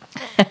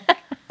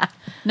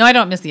 No, I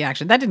don't miss the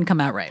action. That didn't come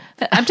out right.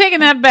 I'm taking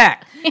that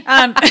back.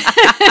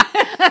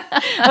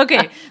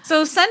 Okay,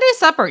 so Sunday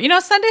supper.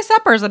 Sunday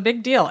supper is a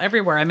big deal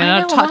everywhere. I mean, I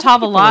know, a lot of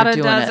people are Tavalata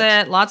doing does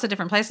it. it, lots of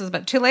different places.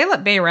 But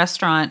Tulalip Bay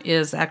Restaurant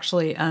is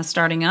actually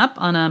starting up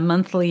on a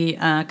monthly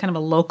kind of a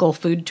local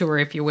food tour,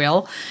 if you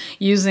will,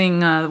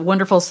 using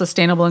wonderful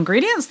sustainable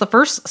ingredients the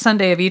first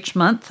Sunday of each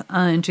month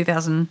in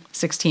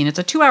 2016. It's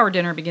a 2-hour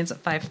dinner, begins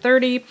at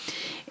 5:30.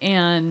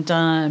 And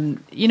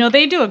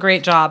they do a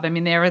great job. I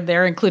mean,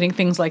 they're including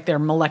things like their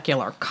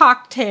molecular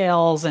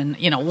cocktails and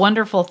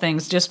wonderful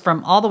things just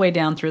from all the way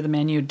down through the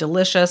menu.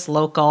 Delicious,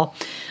 local.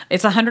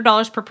 It's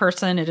 $100 per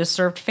person. It is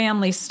served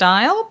family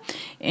style,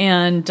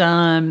 and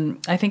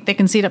I think they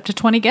can seat up to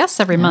 20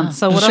 guests every month.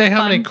 So Does what it a say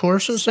how many fun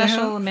courses they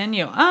special have?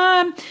 menu.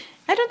 I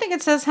don't think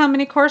it says how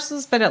many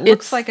courses, but it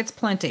looks like it's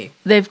plenty.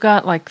 They've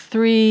got like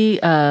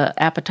 3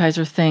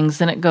 appetizer things,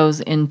 then it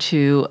goes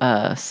into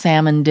a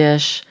salmon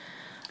dish,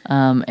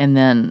 and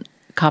then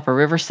Copper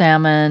River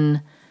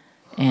salmon,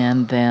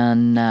 and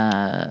then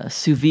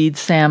sous vide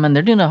salmon.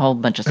 They're doing a whole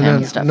bunch of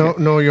salmon stuff.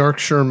 No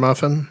Yorkshire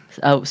muffin.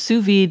 Oh,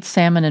 sous vide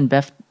salmon and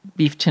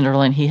beef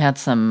tenderloin. He had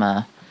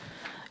some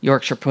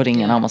Yorkshire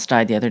pudding and almost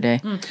died the other day.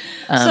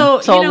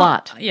 So a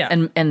lot. Yeah.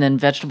 And then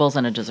vegetables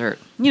and a dessert.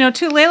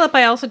 Tulalip,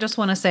 I also just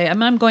want to say,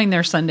 I'm going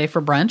there Sunday for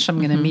brunch. I'm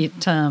going to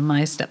meet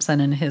my stepson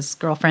and his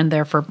girlfriend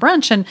there for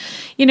brunch. And,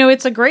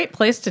 it's a great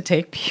place to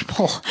take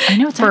people. I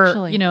know, it's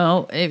actually.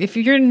 If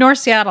you're in North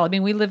Seattle, I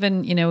mean, we live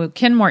in,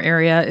 Kenmore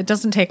area. It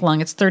doesn't take long.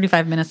 It's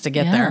 35 minutes to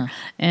get there.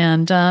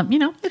 And,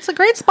 it's a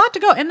great spot to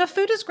go. And the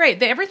food is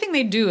great. Everything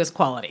they do is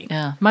quality.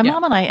 Yeah. My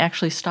mom and I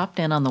actually stopped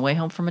in on the way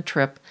home from a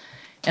trip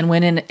and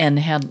went in and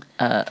had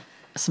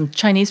some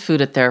Chinese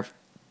food at their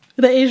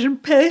the Asian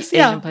place.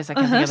 Asian place. I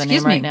can't think of the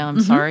name right now.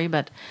 I'm sorry,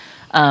 but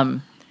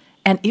and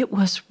it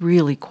was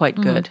really quite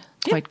good.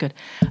 Quite good.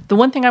 The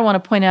one thing I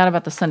want to point out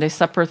about the Sunday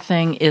supper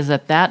thing is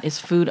that is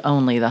food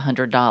only, the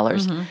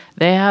 $100.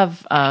 They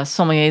have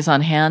sommeliers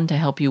on hand to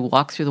help you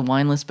walk through the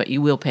wine list, but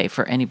you will pay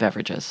for any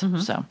beverages.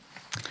 So.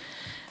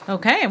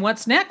 Okay, and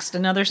what's next?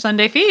 Another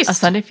Sunday feast. A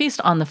Sunday feast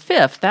on the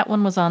 5th. That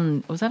one was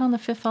that on the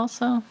 5th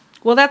also?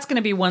 Well, that's going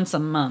to be once a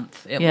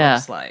month, it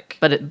looks like.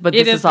 But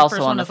this is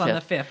also on the 5th. The first one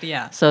is on the 5th,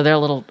 yeah. So they're a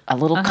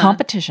little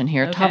competition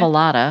here. Okay.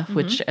 Tavalata,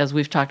 which, as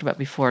we've talked about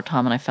before,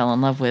 Tom and I fell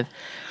in love with.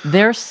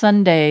 Their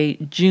Sunday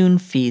June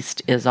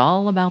feast is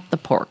all about the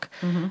pork.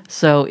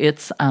 So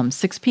it's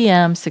 6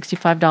 p.m.,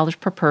 $65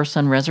 per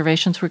person,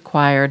 reservations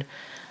required.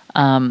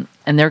 And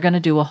they're going to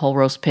do a whole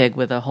roast pig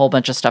with a whole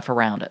bunch of stuff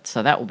around it.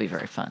 So that will be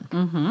very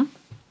fun.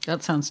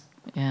 That sounds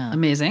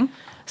amazing.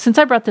 Since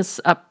I brought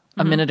this up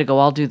a minute ago,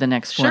 I'll do the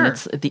next one.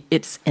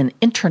 It's an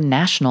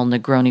International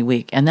Negroni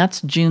Week, and that's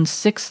June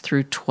 6th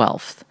through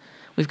 12th,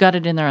 we've got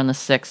it in there on the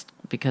 6th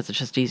because it's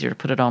just easier to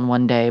put it on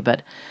one day.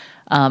 But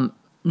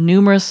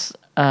numerous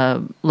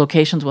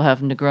locations will have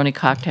Negroni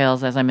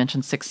cocktails, as I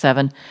mentioned, 6,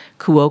 7.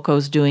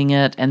 Cuoco's doing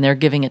it, and they're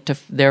giving it to,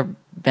 they're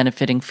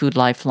benefiting Food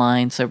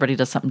Lifeline, so everybody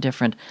does something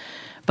different.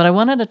 But I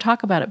wanted to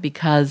talk about it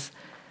because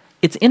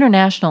it's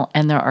international,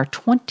 and there are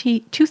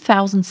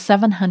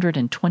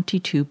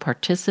 2,722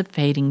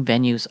 participating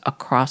venues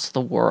across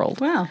the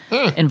world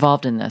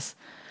involved in this.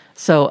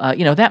 So,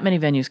 that many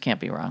venues can't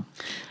be wrong.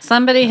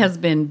 Somebody has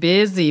been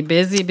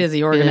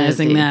busy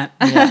organizing that.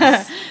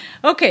 Yes.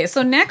 Okay,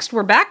 so next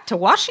we're back to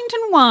Washington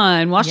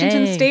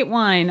State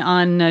Wine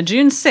on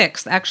June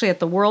 6th, actually at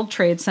the World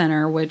Trade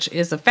Center, which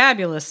is a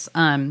fabulous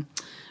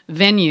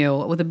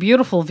venue with a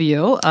beautiful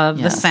view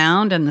of the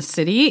sound and the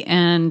city.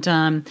 And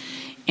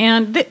these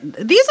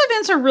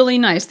events are really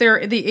nice.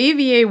 They're the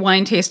AVA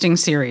Wine Tasting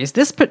Series.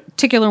 This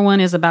particular one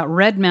is about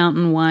Red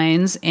Mountain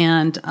wines,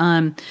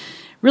 and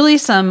really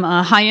some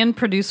high-end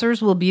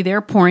producers will be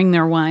there pouring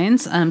their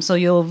wines. So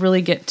you'll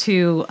really get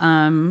to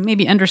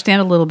maybe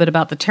understand a little bit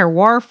about the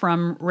terroir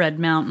from Red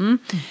Mountain.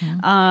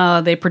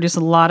 Mm-hmm. They produce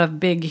a lot of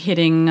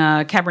big-hitting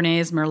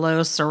Cabernets,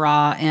 Merlots,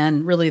 Syrah,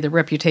 and really the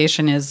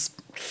reputation is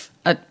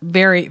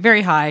very,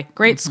 very high.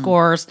 Great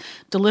scores,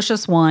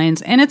 delicious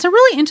wines, and it's a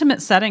really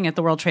intimate setting at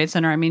the World Trade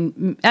Center. I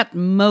mean, at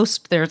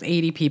most there's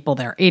 80 people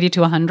there, 80 to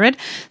 100.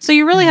 So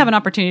you really have an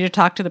opportunity to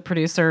talk to the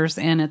producers,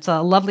 and it's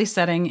a lovely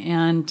setting.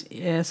 And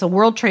it's a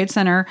World Trade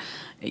Center.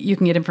 You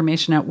can get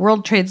information at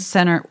World Trade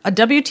Center,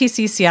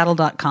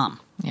 WTCSeattle.com.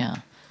 Yeah.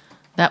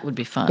 That would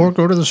be fun. Or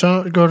go to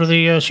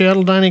the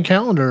Seattle Dining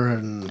calendar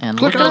and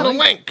click on the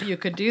link. You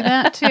could do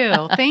that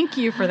too. Thank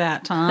you for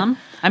that, Tom.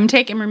 I'm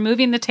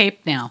removing the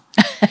tape now.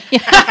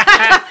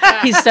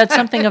 He said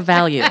something of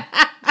value.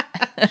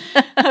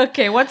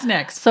 Okay, what's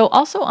next? So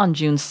also on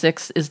June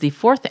 6th is the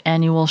 4th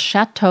annual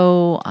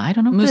Chateau,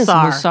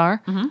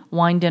 Moussard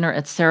wine dinner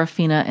at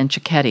Serafina and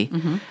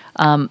Cicchetti.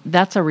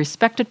 That's a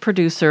respected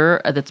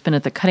producer that's been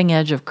at the cutting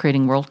edge of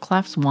creating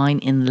world-class wine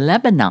in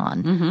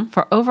Lebanon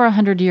for over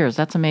 100 years.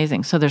 That's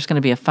amazing. So there's going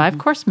to be a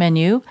 5-course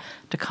menu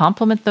to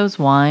complement those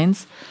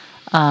wines.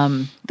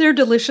 They're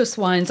delicious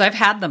wines. I've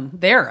had them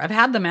there. I've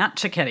had them at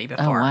Cicchetti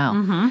before. Oh,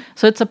 wow.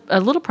 So it's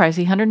a little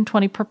pricey,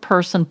 $120 per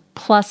person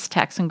plus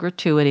tax and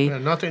gratuity. Yeah,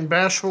 nothing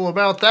bashful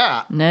about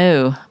that.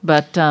 No,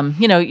 but,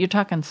 you're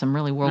talking some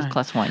really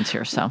world-class wines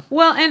here, so.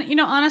 Well, and,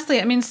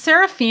 honestly, I mean,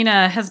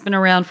 Serafina has been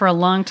around for a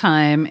long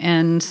time,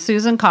 and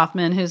Susan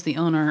Kaufman, who's the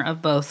owner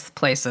of both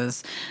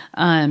places,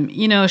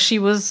 she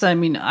was, I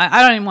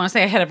don't even want to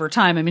say ahead of her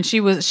time. I mean,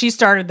 she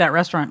started that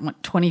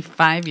restaurant,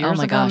 25 years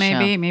ago,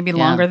 maybe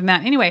longer than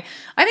that. Anyway,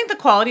 I think the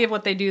quality of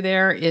what they do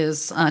there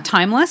is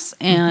timeless,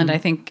 and I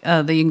think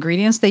the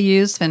ingredients they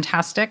use,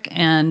 fantastic,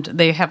 and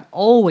they have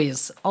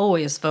always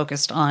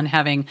focused on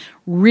having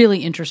really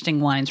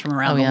interesting wines from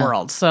around the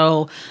world.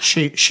 So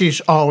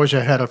she's always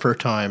ahead of her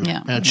time,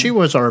 and she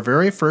was our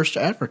very first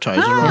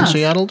advertiser on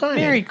Seattle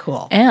Dining. Very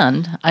cool.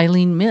 And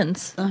Eileen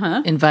Mintz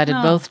invited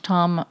both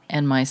Tom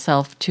and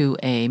myself to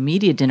a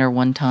media dinner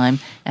one time,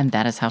 and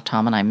that is how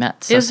Tom and I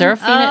met. So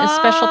Serafina is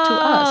special to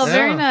us. Oh,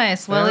 very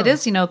nice. Well, it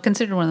is,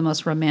 considered one of the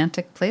most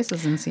romantic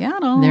places in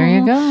Seattle. There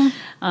you go.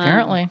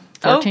 Apparently.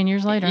 14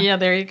 years later. Yeah,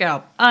 there you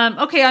go.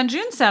 Okay, on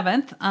June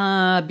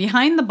 7th,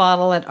 Behind the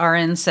Bottle at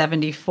RN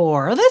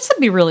 74. This would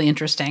be really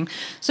interesting.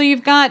 So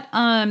you've got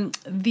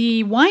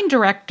the wine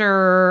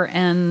director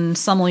and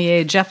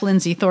sommelier, Jeff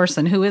Lindsay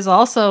Thorson, who is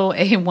also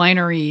a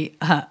winery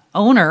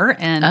owner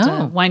and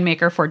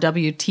winemaker for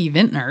WT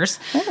Vintners.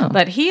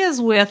 But he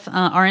is with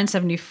RN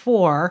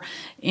 74,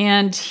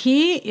 and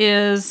he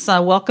is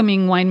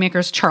welcoming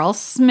winemakers Charles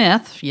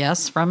Smith,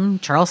 from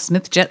Charles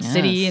Smith Jet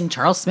City and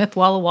Charles Smith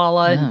Walla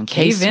Walla and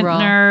K Vintners,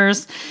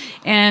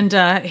 and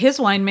his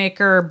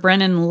winemaker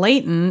Brennan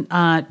Layton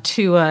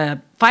to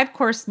a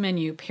 5-course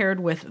menu paired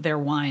with their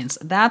wines.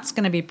 That's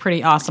going to be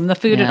pretty awesome. The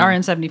food at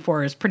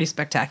RN74 is pretty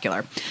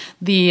spectacular.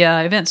 The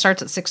event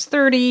starts at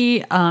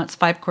 6:30. It's a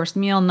 5-course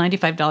meal,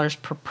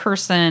 $95 per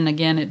person.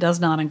 Again, it does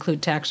not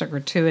include tax or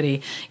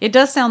gratuity. It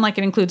does sound like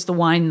it includes the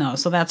wine, though,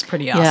 so that's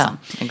pretty awesome.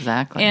 Yeah,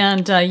 exactly.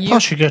 And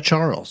plus, you get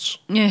Charles.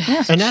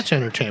 Yeah. And that's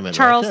entertainment.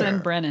 Charles right there.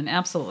 and Brennan,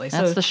 absolutely.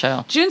 That's the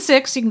show. June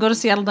 6th, you can go to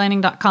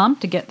seattledining.com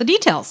to get the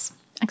details.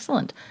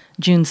 Excellent.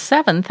 June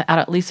 7th, out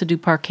at Lisa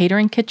Dupar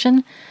Catering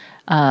Kitchen.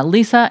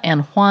 Lisa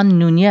and Juan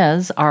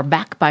Nunez are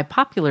back by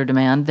popular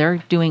demand.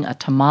 They're doing a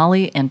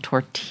tamale and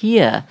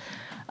tortilla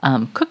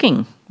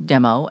cooking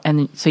demo.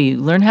 And so you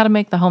learn how to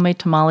make the homemade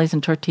tamales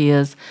and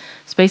tortillas.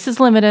 Space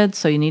is limited,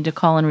 so you need to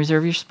call and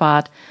reserve your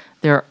spot.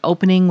 They're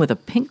opening with a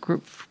pink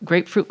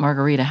grapefruit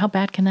margarita. How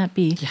bad can that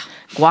be? Yeah.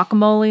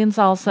 Guacamole and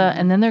salsa.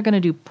 And then they're going to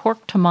do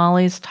pork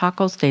tamales,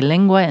 tacos de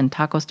lengua, and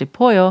tacos de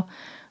pollo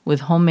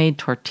with homemade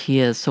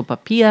tortillas,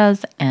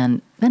 sopapillas,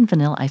 and then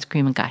vanilla ice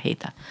cream and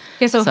cajeta.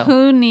 Okay, so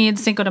who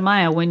needs Cinco de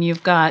Mayo when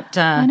you've got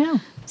I know.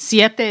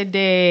 Siete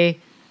de,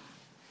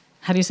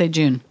 how do you say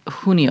June?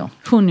 Junio.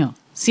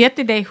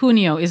 7 de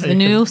Junio is the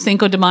new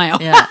Cinco de Mayo.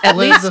 Yeah, at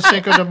Live the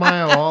Cinco de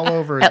Mayo all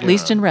over again. At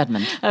least in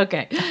Redmond.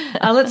 Okay.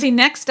 Let's see.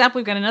 Next up,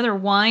 we've got another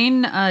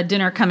wine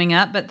dinner coming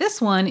up, but this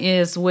one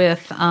is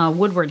with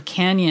Woodward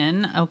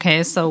Canyon.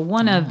 Okay, so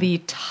one of the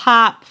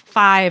top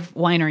 5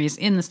 wineries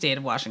in the state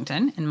of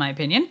Washington, in my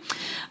opinion.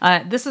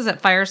 This is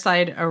at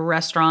Fireside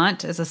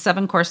Restaurant. It's a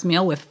 7-course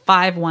meal with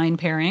 5 wine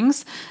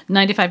pairings,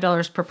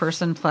 $95 per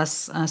person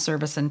plus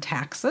service and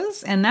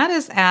taxes. And that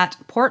is at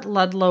Port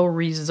Ludlow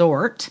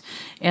Resort.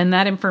 And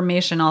that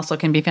information also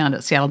can be found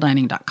at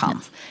seattledining.com.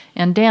 Yes.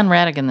 And Dan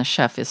Radigan, the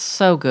chef, is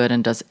so good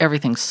and does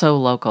everything so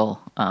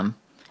local.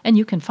 And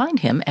you can find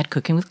him at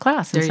Cooking with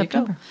Class in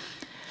September.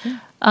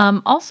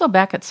 Also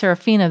back at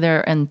Serafina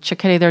there and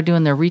Chickadee, they're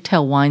doing their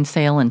retail wine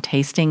sale and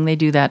tasting. They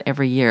do that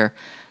every year.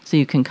 So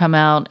you can come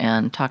out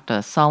and talk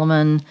to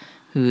Solomon,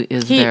 who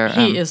is there.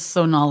 He is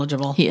so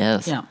knowledgeable. He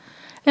is. Yeah.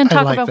 And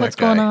talk like about that what's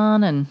guy. going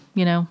on and,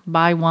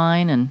 buy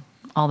wine and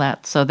all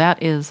that. So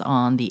that is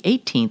on the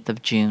 18th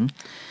of June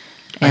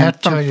I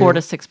have to from tell 4 you,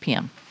 to 6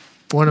 p.m.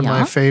 One of Yeah?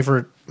 my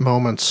favorite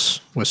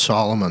moments with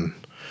Solomon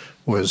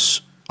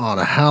was on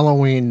a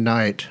Halloween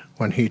night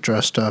when he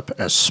dressed up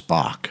as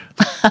Spock.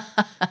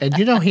 And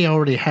he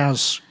already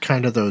has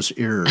kind of those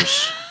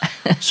ears.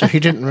 So he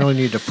didn't really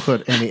need to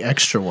put any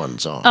extra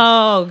ones on.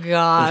 Oh, But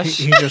gosh.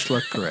 he just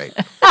looked great.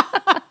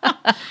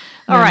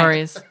 All right.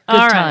 Memories. Good All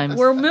right. times.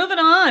 We're moving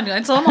on.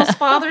 It's almost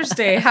Father's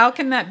Day. How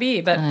can that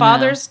be? But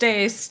Father's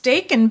Day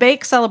steak and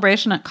bake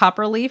celebration at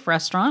Copperleaf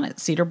Restaurant at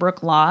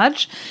Cedarbrook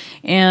Lodge.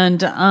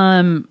 And,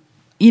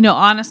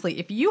 honestly,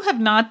 if you have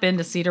not been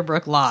to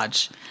Cedarbrook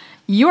Lodge,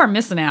 you are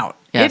missing out.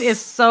 Yes. It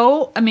is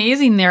so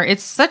amazing there.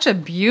 It's such a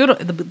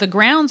beautiful, the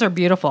grounds are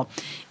beautiful.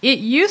 It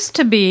used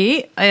to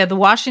be the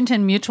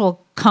Washington Mutual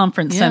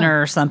Conference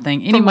Center or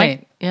something.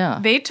 Anyway,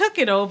 they took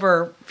it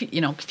over,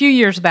 a few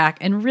years back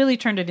and really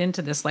turned it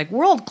into this like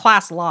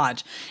world-class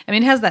lodge. I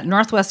mean, it has that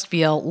Northwest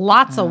feel,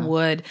 lots of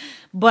wood,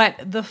 but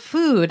the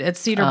food at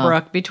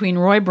Cedarbrook between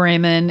Roy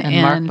Bremen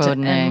and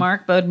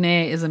Mark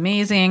Baudonnet is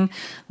amazing.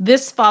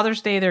 This Father's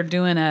Day, they're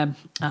doing a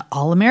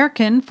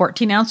all-American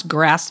 14-ounce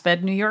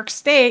grass-fed New York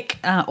steak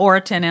or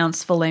a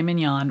 10-ounce filet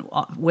mignon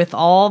with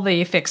all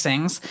the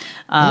fixings,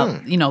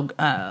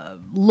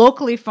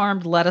 locally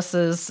farmed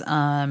lettuces,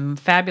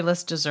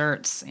 fabulous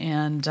desserts,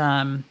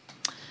 and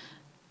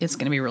it's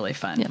going to be really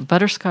fun. Yeah,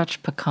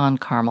 butterscotch pecan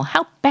caramel.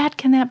 How bad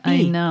can that be?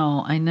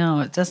 I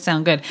know. It does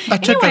sound good. I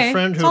took a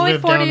friend who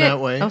lived down that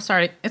way. Oh,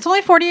 sorry. It's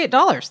only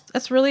 $48.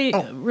 That's really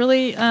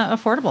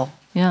affordable.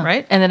 Yeah.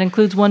 Right? And that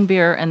includes one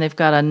beer, and they've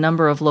got a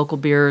number of local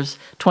beers,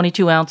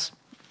 22-ounce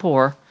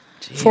pour.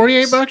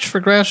 $48 for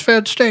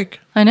grass-fed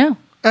steak. I know.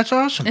 That's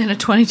awesome. And a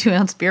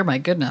 22-ounce beer, my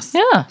goodness.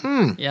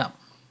 Yeah. Yeah.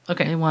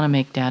 Okay. They want to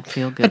make Dad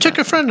feel good. I took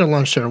a friend to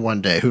lunch there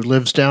one day who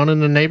lives down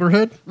in the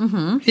neighborhood.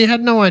 Mm-hmm. He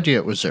had no idea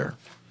it was there.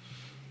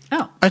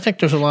 Oh. I think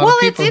there's a lot of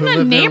people who live there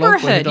locally who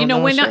neighborhood. don't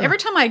know it's there. Every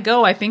time I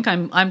go, I think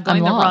I'm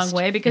going the lost.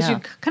 wrong way because you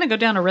kind of go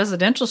down a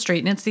residential street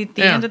and it's the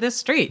end of this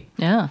street.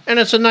 Yeah. And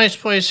it's a nice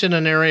place in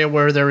an area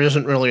where there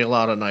isn't really a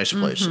lot of nice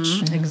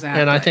places.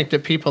 Exactly. And I think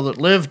that people that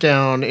live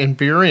down in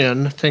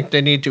Burien think they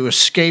need to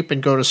escape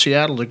and go to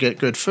Seattle to get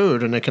good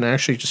food, and they can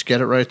actually just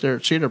get it right there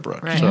at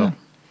Cedarbrook. Right. So.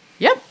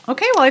 Yep.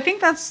 Okay. Well, I think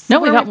that's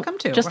No, where we got we've come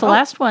to. just the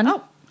last one.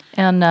 Oh.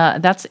 And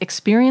that's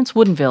Experience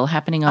Woodinville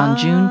happening on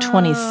June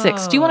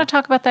 26th. Do you want to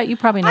talk about that? You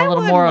probably know a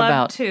little more I would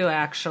about. love to,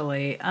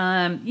 actually.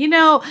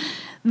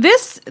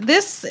 This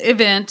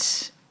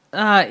event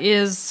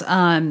is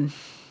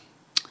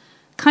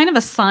kind of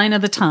a sign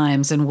of the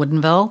times in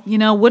Woodinville.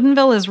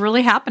 Woodinville is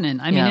really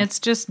happening. I mean, it's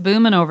just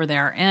booming over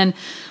there. And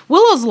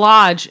Willow's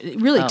Lodge,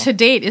 really, to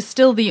date, is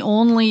still the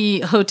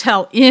only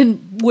hotel in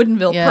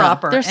Woodinville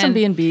proper. There's some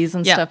B&Bs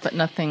and stuff, but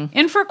nothing.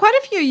 And for quite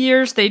a few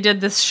years, they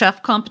did this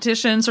chef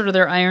competition, sort of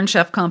their Iron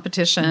Chef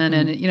competition,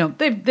 and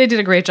they did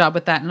a great job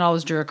with that, and it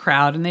always drew a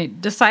crowd. And they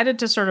decided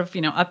to sort of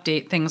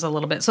update things a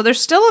little bit. So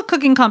there's still a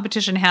cooking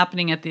competition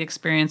happening at the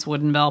Experience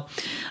Woodinville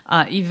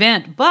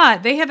event,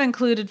 but they have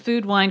included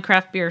food, wine,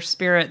 craft beer,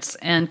 spirits,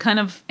 and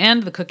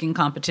the cooking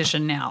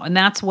competition now, and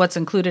that's what's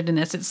included in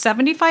this. It's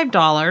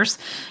 $75.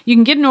 You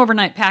can get an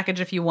overnight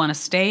package if you want to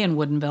stay in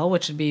Woodinville,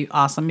 which would be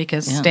awesome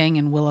because staying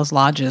in Willow's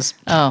Lodge is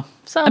so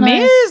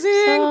amazing.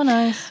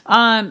 Nice.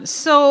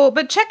 So nice.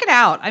 But check it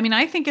out. I mean,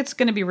 I think it's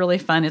going to be really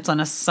fun. It's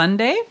on a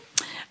Sunday.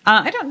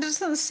 I don't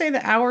just say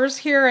the hours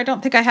here. I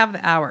don't think I have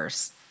the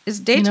hours. Is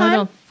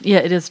daytime?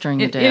 It is during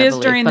the day. It is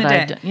during the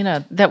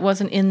day. That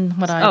wasn't in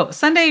what I. Oh,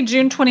 Sunday,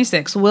 June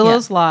 26th,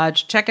 Willow's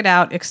Lodge. Check it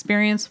out.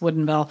 Experience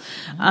Woodinville.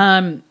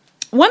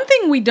 One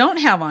thing we don't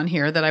have on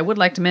here that I would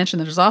like to mention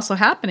that is also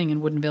happening in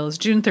Woodinville is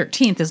June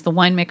 13th is the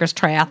Winemakers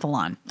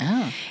Triathlon.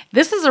 Oh.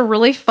 This is a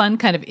really fun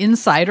kind of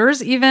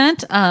insiders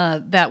event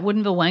that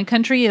Woodinville Wine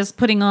Country is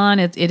putting on.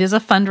 It is a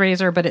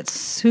fundraiser, but it's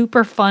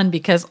super fun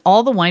because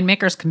all the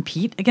winemakers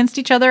compete against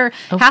each other.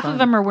 Half of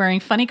them are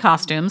wearing funny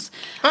costumes.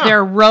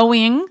 They're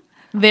rowing.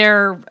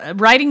 They're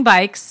riding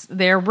bikes.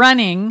 They're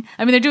running.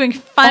 I mean, they're doing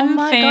fun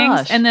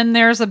things. Gosh. And then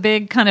there's a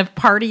big kind of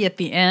party at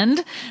the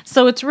end.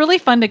 So it's really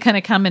fun to kind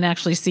of come and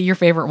actually see your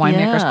favorite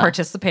winemakers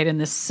participate in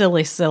this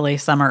silly, silly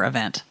summer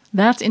event.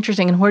 That's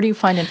interesting. And where do you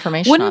find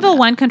information on that?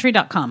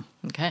 WoodenvilleWineCountry.com.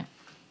 Okay.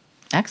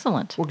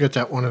 Excellent. We'll get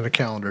that one in the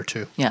calendar,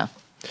 too. Yeah.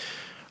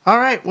 All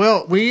right.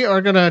 Well, we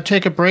are going to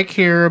take a break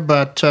here,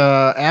 but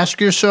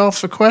ask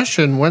yourself a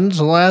question. When's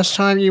the last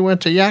time you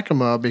went to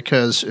Yakima?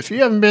 Because if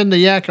you haven't been to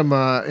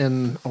Yakima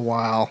in a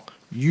while,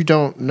 you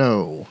don't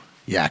know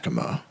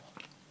Yakima.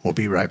 We'll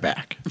be right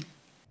back.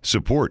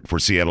 Support for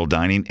Seattle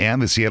Dining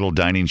and the Seattle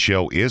Dining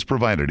Show is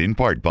provided in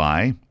part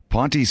by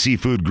Ponte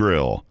Seafood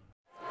Grill.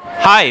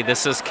 Hi,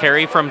 this is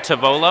Carrie from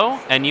Tivolo,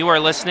 and you are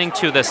listening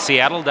to the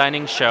Seattle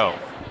Dining Show.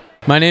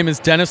 My name is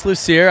Dennis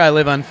Lucier. I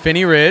live on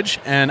Finney Ridge,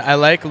 and I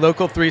like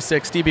Local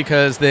 360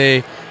 because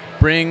they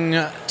bring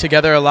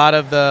together a lot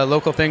of the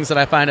local things that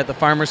I find at the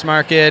farmers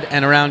market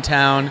and around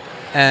town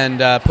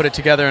and put it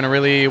together in a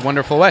really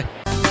wonderful way.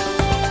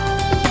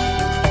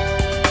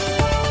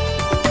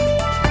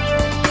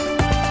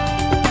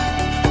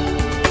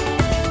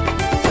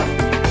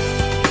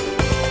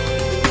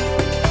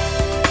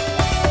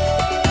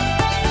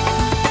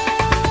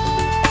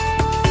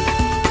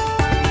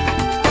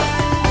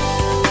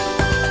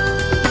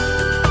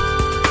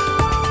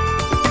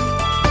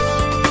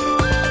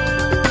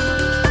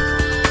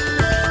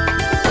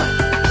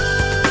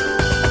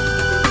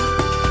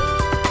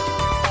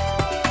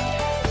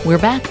 We're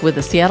back with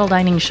the Seattle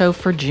Dining Show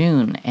for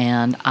June,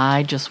 and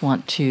I just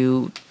want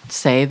to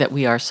say that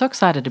we are so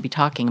excited to be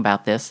talking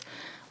about this.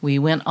 We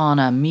went on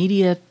a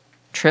media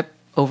trip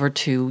over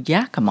to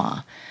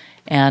Yakima,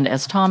 and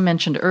as Tom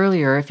mentioned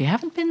earlier, if you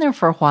haven't been there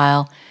for a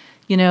while,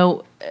 you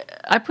know,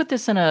 I put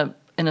this in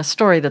a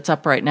story that's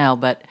up right now,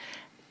 but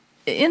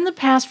in the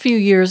past few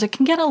years, it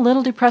can get a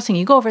little depressing.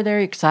 You go over there,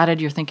 you're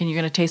excited, you're thinking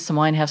you're going to taste some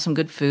wine, have some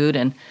good food,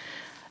 and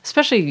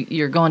especially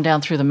you're going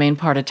down through the main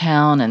part of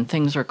town and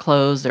things are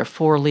closed. They're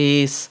for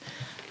lease.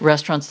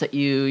 Restaurants that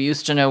you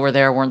used to know were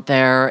there weren't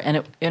there.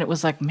 And it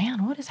was like,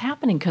 man, what is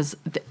happening? Because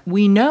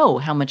we know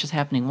how much is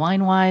happening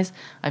wine-wise.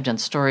 I've done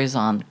stories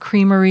on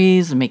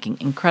creameries and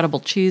making incredible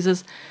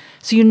cheeses.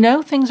 So you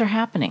know things are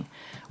happening.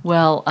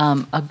 Well,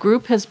 a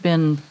group has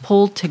been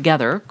pulled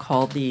together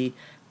called the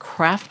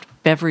Craft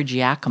Beverage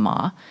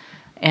Yakima.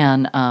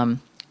 And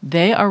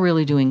they are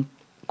really doing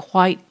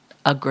quite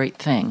a great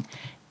thing.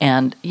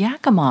 And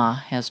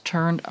Yakima has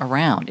turned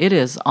around. It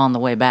is on the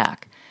way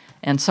back.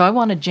 And so I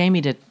wanted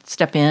Jamie to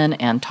step in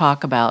and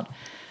talk about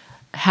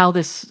how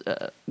this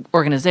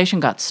organization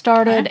got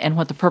started and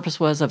what the purpose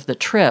was of the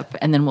trip,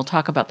 and then we'll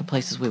talk about the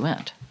places we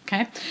went.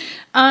 Okay.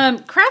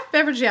 Craft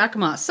Beverage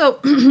Yakima.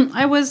 So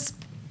I was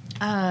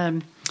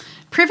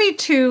privy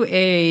to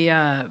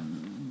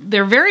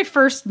their very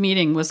first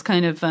meeting was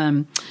kind of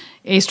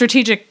a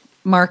strategic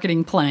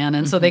marketing plan.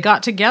 And so they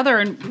got together,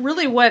 and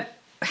really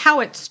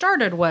how it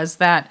started was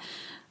that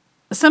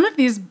some of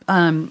these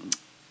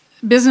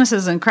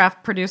businesses and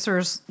craft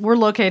producers were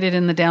located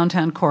in the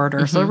downtown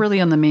corridor, so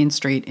really on the main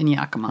street in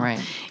Yakima. Right.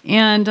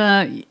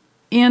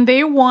 And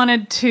they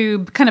wanted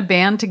to kind of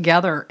band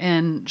together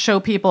and show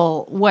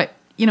people what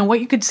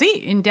you could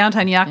see in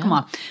downtown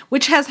Yakima,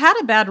 which has had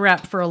a bad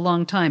rap for a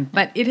long time,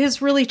 but it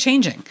is really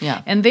changing.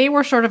 Yeah. And they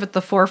were sort of at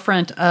the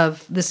forefront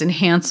of this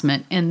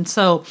enhancement. And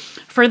so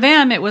for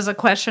them, it was a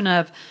question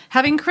of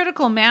having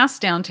critical mass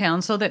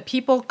downtown so that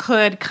people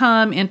could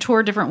come and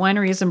tour different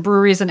wineries and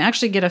breweries and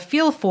actually get a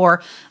feel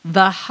for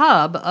the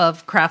hub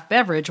of craft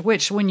beverage,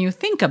 which when you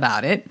think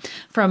about it,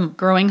 from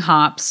growing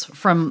hops,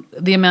 from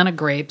the amount of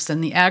grapes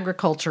and the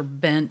agriculture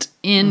bent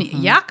in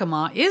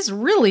Yakima is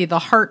really the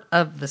heart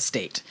of the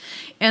state.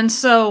 And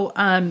so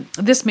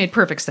this made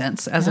perfect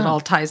sense as it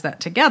all ties that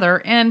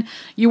together. And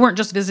you weren't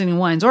just visiting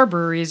wines or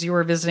breweries, you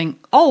were visiting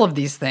all of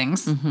these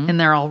things, and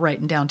they're all right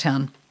in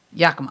downtown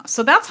Yakima.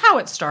 So that's how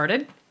it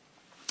started.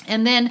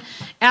 And then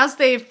as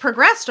they've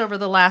progressed over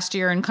the last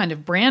year and kind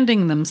of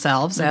branding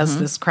themselves as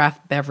this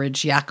Craft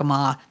Beverage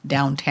Yakima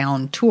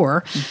downtown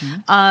tour,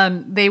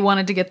 they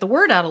wanted to get the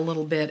word out a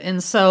little bit.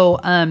 And so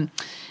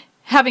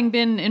having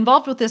been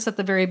involved with this at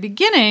the very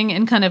beginning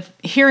and kind of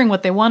hearing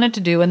what they wanted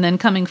to do and then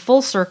coming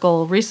full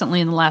circle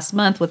recently in the last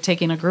month with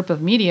taking a group of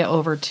media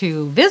over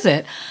to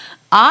visit,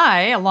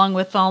 I, along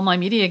with all my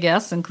media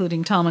guests,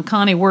 including Tom and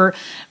Connie, were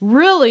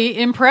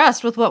really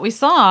impressed with what we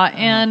saw.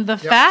 And the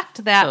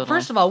fact that,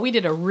 first of all, we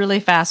did a really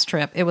fast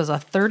trip. It was a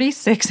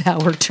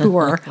 36-hour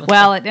tour.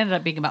 Well, it ended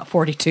up being about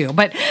 42.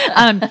 But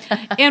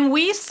and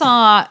we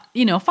saw,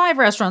 5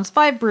 restaurants,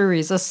 5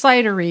 breweries, a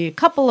cidery, a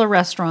couple of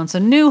restaurants, a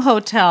new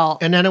hotel.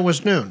 And then it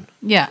was noon.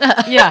 Yeah.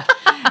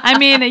 I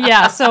mean,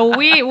 so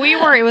we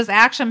were, it was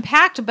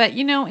action-packed, but,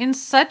 in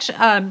such...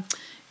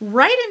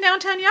 right in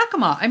downtown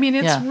Yakima. I mean,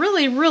 it's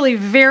really, really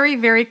very,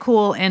 very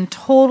cool and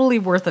totally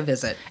worth a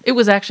visit. It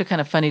was actually kind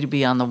of funny to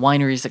be on the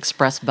Wineries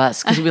Express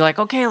bus because we'd be like,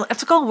 okay,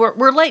 let's go.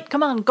 We're late.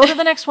 Come on, go to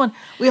the next one.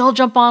 We all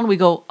jump on. We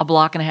go a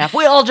block and a half.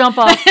 We all jump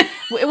off.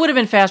 It would have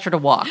been faster to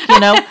walk,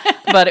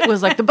 but it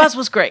was like the buzz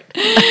was great.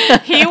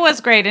 He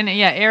was great. And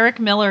yeah, Eric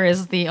Miller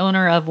is the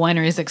owner of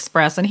Wineries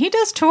Express, and he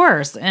does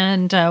tours.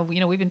 And,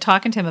 we've been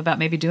talking to him about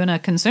maybe doing a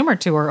consumer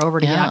tour over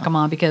to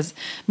Yakima because it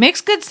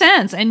makes good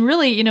sense. And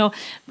really,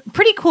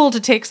 pretty cool to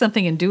take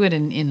something and do it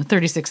in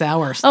 36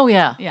 hours. Oh,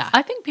 yeah. Yeah.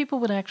 I think people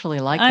would actually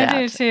like that.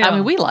 I do, too. I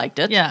mean, we liked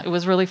it. Yeah. It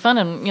was really fun.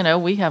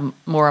 And, we have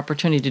more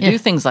opportunity to do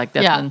things like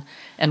that. Yeah.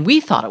 And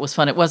we thought it was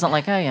fun. It wasn't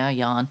like, oh, yeah,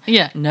 yawn.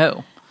 Yeah.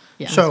 No.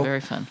 Yeah. It was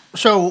very fun.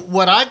 So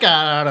what I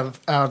got out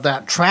of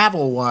that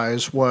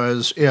travel-wise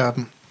was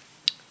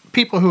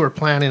people who are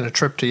planning a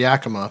trip to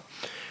Yakima,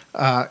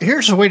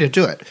 here's the way to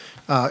do it.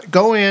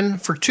 Go in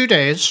for 2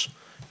 days,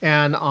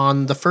 and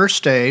on the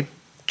first day,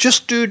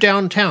 just do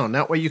downtown.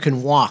 That way you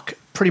can walk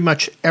pretty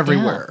much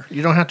everywhere.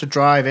 You don't have to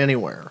drive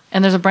anywhere.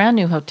 And there's a brand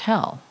new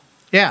hotel.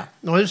 Yeah,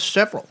 no, there's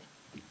several.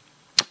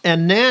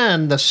 And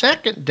then the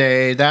second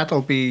day,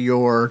 that'll be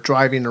your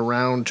driving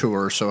around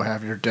tour. So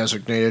have your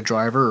designated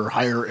driver or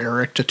hire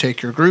Eric to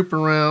take your group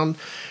around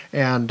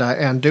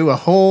and do a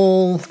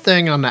whole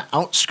thing on the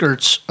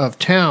outskirts of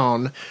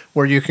town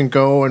where you can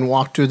go and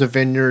walk through the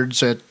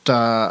vineyards at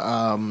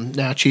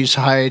Natchez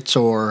Heights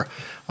or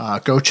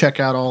go check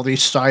out all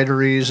these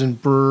cideries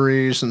and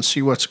breweries and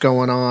see what's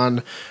going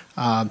on.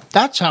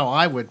 That's how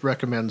I would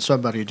recommend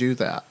somebody do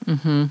that.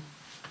 Mm-hmm.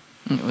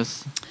 It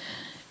was...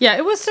 Yeah,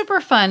 it was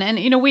super fun,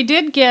 and we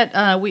did get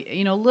a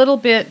little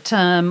bit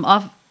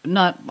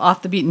not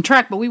off the beaten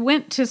track, but we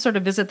went to sort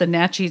of visit the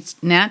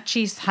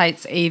Natchez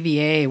Heights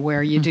AVA,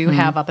 where you do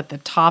have up at the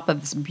top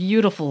of this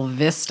beautiful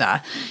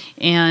vista,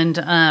 and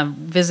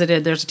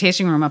visited. There's a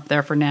tasting room up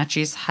there for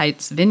Natchez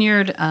Heights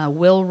Vineyard.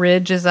 Will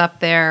Ridge is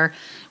up there.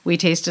 We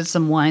tasted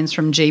some wines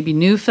from J.B.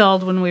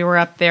 Neufeld when we were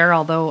up there,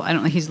 although I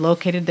don't know he's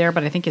located there,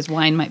 but I think his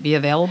wine might be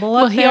available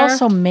up there. Well, he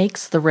also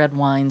makes the red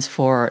wines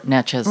for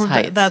Natchez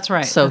Heights. That's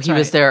right. So he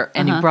was there,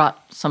 and he brought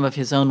some of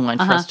his own wine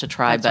for us to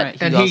try. That's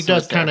But right. He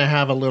does kind of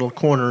have a little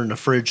corner in the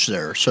fridge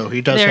there, so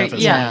he does have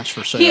his wines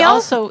for sale. He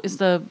also is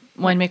the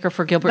winemaker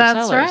for Gilbert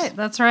Cellars.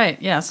 That's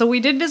right. Yeah, so we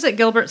did visit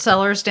Gilbert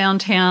Cellars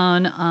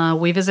downtown.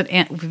 We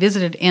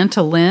visited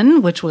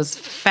Antolin, which was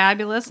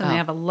fabulous, and they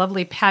have a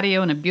lovely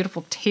patio and a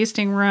beautiful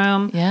tasting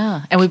room.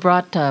 Yeah, and we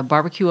brought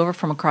barbecue over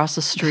from across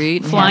the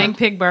street. Flying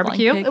Pig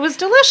Barbecue. Flying Pig. It was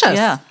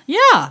delicious.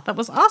 Yeah, that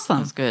was awesome.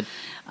 It was good.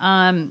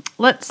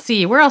 Let's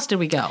see, where else did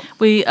we go?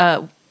 We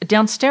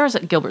downstairs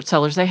at Gilbert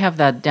Cellars, they have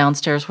that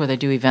downstairs where they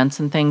do events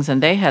and things,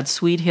 and they had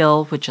Sweet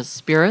Hill, which is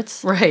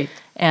spirits, right?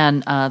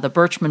 And the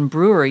Birchman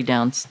Brewery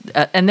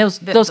and those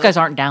guys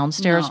aren't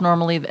downstairs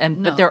normally,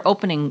 but they're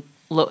opening.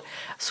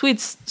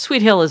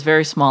 Sweet Hill is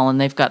very small,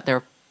 and they've got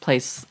their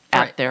place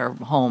at their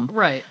home.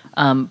 Right.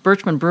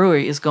 Birchman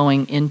Brewery is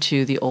going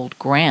into the old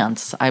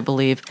Grants, I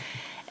believe.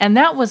 And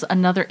that was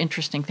another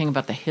interesting thing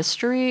about the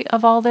history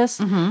of all this.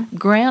 Mm-hmm.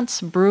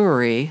 Grant's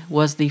Brewery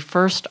was the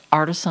first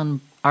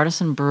artisan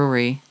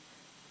brewery.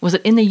 Was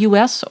it in the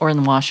U.S. or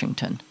in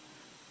Washington?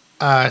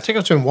 I think it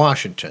was in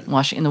Washington.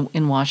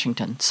 In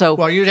Washington. So,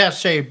 well, you'd have to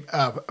say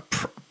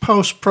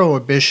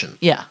post-Prohibition.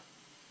 Yeah.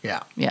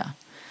 Yeah. Yeah.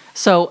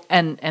 So,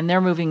 and they're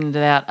moving into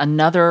that.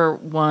 Another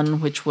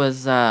one, which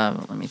was,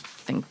 let me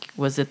think,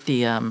 was it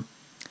the,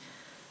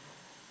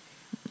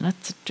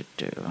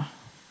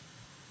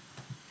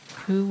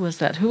 who was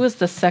that? Who was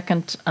the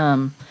second,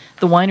 the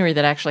winery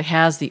that actually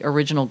has the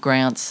original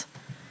Grant's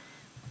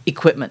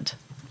equipment?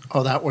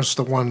 Oh, that was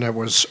the one that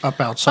was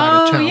up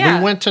outside of town. Yeah.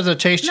 We went to the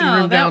tasting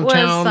room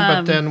downtown,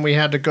 but then we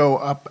had to go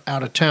up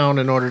out of town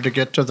in order to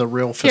get to the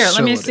real facility.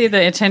 Here, let me see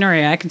the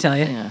itinerary. I can tell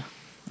you. Yeah.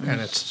 And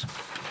it's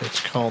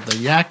called the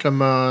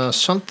Yakima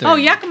something. Oh,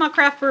 Yakima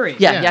Craft Brewery.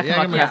 Yeah,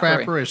 Yakima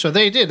Craft Brewery. So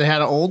they did. They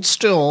had an old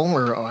still,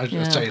 or I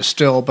should say a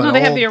still, but no,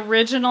 they had the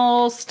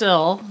original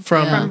still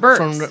from Burt's.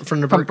 From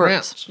the Burt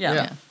Grants.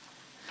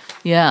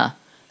 Yeah.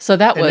 So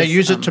that was. And they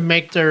use it to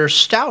make their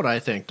stout, I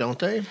think, don't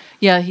they?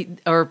 Yeah,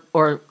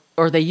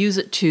 or they use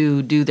it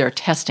to do their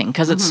testing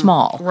because it's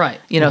small, right?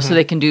 So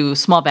they can do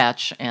small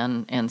batch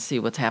and see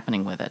what's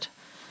happening with it.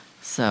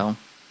 So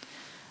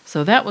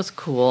that was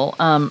cool.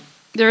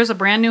 There is a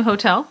brand new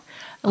hotel,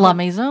 La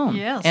Maison.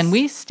 Yes, and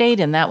we stayed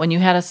in that when you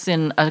had us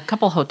in a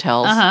couple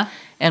hotels.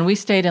 And we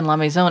stayed in La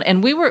Maison,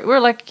 and we were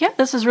like, yeah,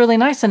 this is really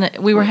nice. And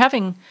we were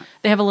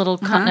they have a little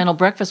continental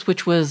breakfast,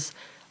 which was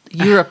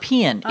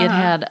European. It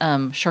had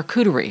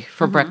charcuterie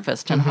for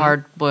breakfast and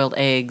hard-boiled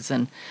eggs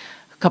and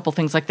a couple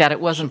things like that. It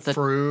wasn't some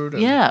fruit.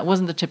 It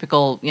wasn't the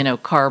typical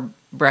carb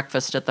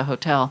breakfast at the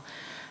hotel.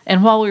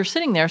 And while we were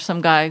sitting there,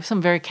 some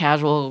very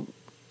casual,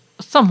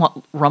 somewhat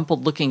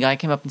rumpled-looking guy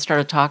came up and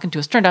started talking to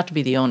us. Turned out to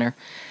be the owner,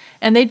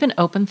 and they'd been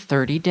open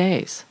 30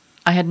 days.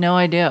 I had no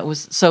idea it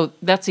was. So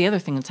that's the other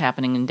thing that's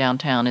happening in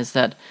downtown is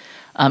that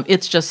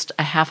it's just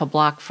a half a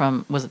block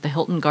from. Was it the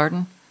Hilton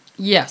Garden?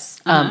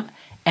 Yes.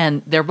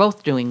 And they're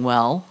both doing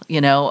well,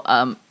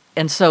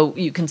 and so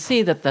you can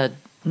see that the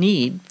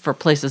need for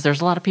places. There's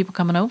a lot of people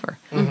coming over.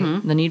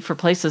 Mm-hmm. The need for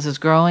places is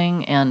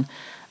growing, and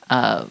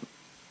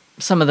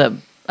some of the.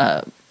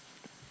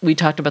 We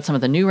talked about some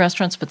of the new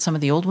restaurants, but some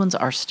of the old ones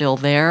are still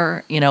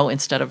there.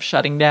 Instead of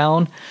shutting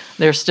down,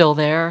 they're still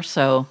there.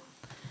 So.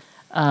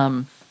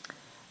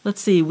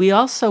 let's see. We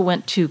also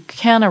went to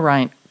Cana.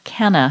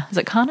 Is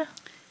it Cana?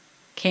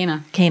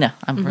 Cana. Cana.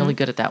 I'm really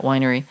good at that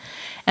winery.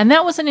 And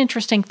that was an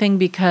interesting thing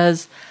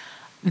because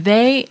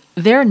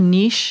their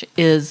niche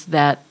is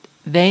that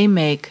they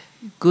make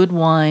good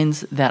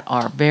wines that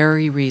are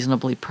very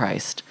reasonably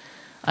priced.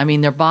 I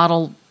mean, their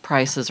bottle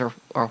prices are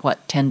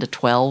what, 10 to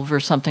 12 or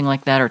something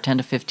like that, or 10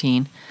 to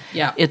 15.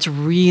 Yeah. It's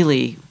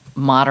really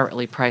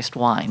moderately priced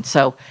wine.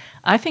 So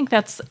I think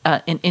that's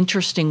an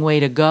interesting way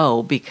to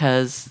go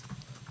because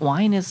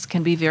wine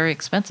can be very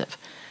expensive.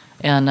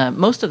 And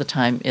most of the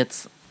time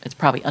it's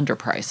probably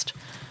underpriced.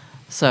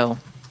 So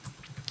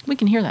we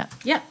can hear that.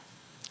 Yeah.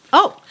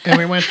 Oh. And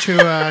we went to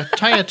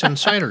Tieton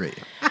Cidery.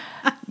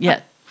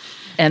 Yeah.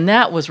 And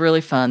that was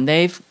really fun.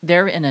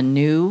 They're in a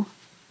new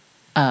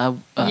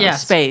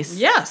space.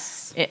 Yes.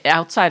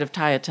 Outside of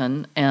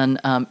Tieton, and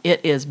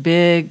it is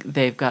big.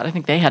 I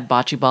think they had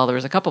bocce ball. There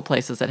was a couple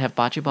places that have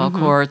bocce ball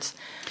courts.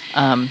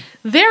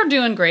 They're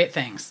doing great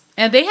things.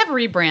 And they have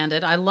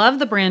rebranded. I love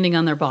the branding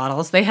on their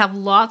bottles. They have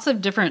lots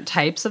of different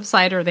types of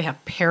cider. They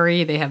have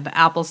Perry. They have the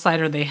apple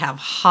cider. They have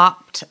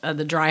hopped,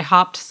 the dry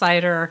hopped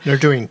cider. They're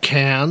doing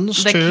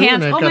cans, the too. cans.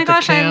 And they've Oh got my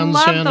gosh, the I cans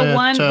love the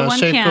one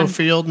Safeco can.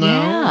 Field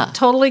now. Yeah.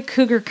 Totally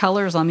cougar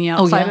colors on the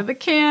outside of the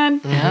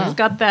can. Yeah. It's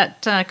got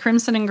that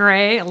crimson and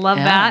gray. I love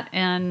that.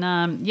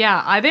 And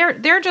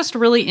they're just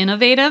really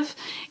innovative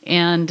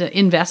and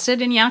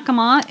invested in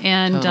Yakima.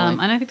 And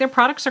and I think their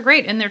products are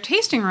great. And their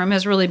tasting room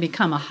has really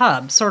become a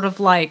hub, sort of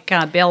like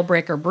Bale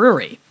Breaker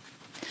Brewery.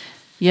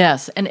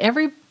 Yes, and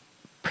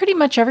pretty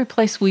much every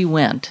place we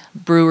went,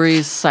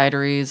 breweries,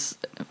 cideries,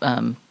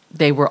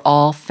 they were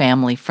all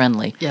family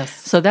friendly. Yes.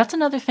 So that's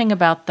another thing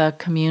about the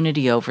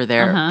community over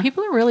there.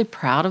 People are really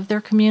proud of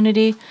their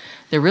community.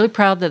 They're really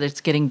proud that it's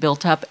getting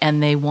built up,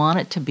 and they want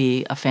it to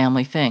be a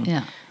family thing.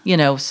 Yeah. You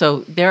know,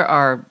 so there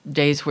are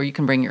days where you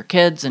can bring your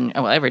kids, and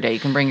every day you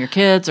can bring your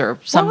kids, or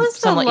some let you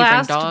bring dogs. What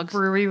was the last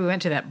brewery we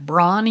went to? That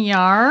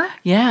Bron-Yar?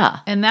 Yeah.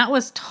 And that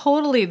was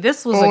totally,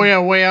 this was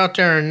way out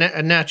there in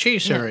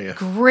Natchez area.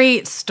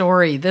 Great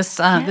story. This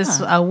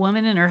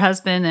woman and her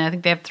husband, and I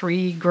think they have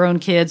 3 grown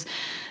kids,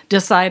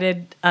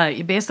 decided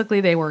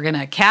basically they were going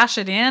to cash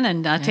it in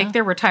and take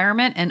their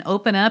retirement and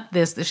open up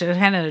this. They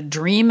had a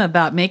dream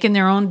about making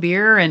their own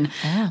beer and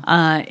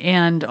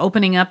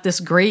opening up this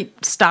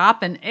great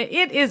stop. And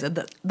it is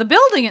the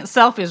building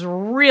itself is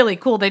really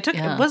cool. They took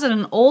was it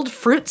an old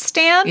fruit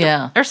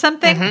stand or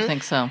something? I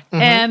think so.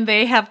 And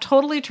they have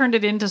totally turned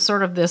it into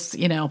sort of this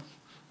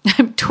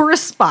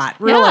tourist spot.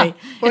 Really,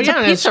 Well,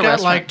 it's got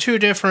like 2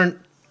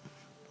 different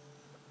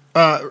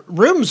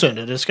rooms in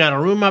it. It's got a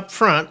room up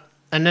front.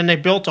 And then they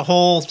built a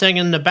whole thing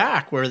in the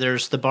back where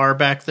there's the bar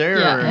back there.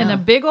 And a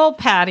big old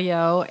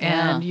patio.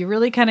 And you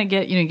really kind of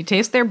get, you can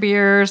taste their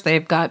beers.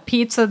 They've got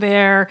pizza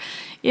there.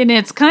 And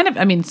it's kind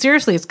of,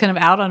 seriously, it's kind of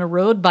out on a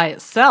road by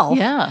itself.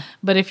 Yeah.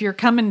 But if you're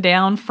coming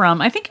down from,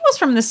 I think it was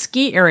from the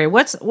ski area.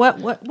 What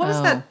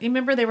was that? You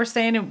remember they were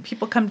saying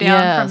people come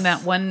down from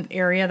that one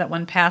area, that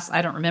one pass?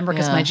 I don't remember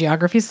because my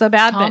geography's so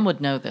bad. Tom would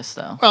know this,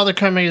 though. Well, they're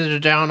coming either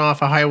down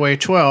off of Highway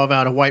 12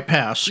 out of White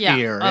Pass ski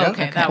area.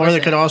 Or they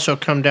could also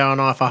come down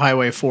off of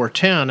Highway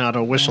 410 out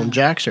of Whistling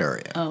Jacks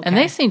area. Okay. And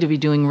they seem to be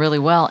doing really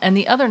well. And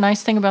the other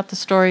nice thing about the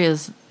story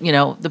is,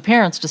 the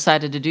parents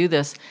decided to do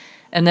this.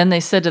 And then they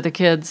said to the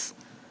kids,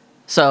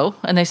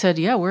 and they said,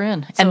 yeah, we're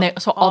in. And the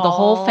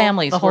whole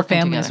family's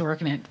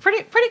working it.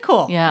 Pretty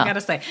cool, I gotta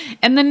say.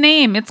 And the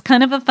name, it's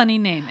kind of a funny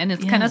name, and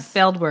it's kind of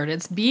spelled weird.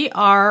 It's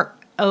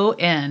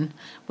BRON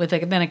with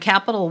then a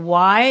capital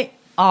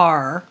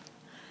YR,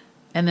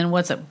 and then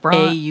what's it?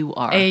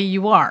 AUR.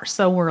 AUR.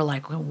 So we're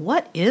like, well,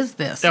 what is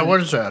this? Yeah, what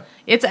is that?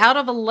 It's out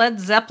of a Led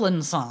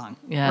Zeppelin song,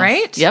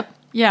 right? Yep.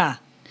 Yeah.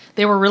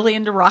 They were really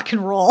into rock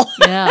and roll.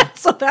 Yeah.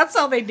 So that's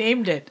how they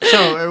named it.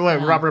 So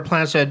Robert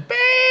Plant said, baby,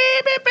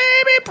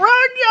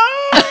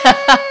 Bron-Yar.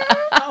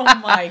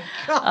 Oh, my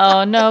God.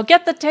 Oh, no.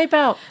 Get the tape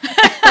out.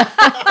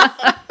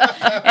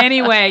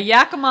 Anyway,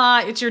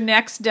 Yakima, it's your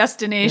next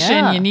destination.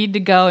 Yeah. You need to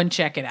go and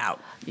check it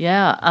out.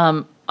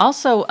 Yeah.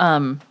 Also,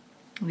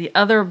 the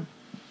other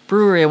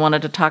brewery I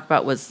wanted to talk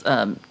about was,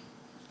 oh,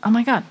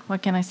 my God. Why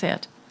can't I say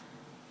it?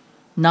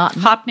 Not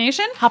Hop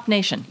Nation? Hop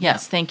Nation.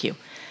 Yes, thank you.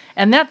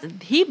 And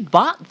he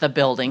bought the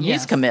building.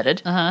 He's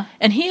committed.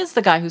 And he is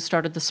the guy who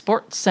started the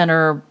sports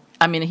center.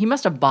 He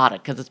must have bought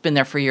it because it's been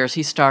there for years.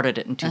 He started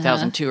it in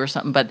 2002 or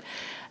something. But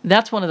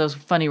that's one of those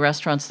funny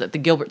restaurants that the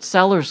Gilbert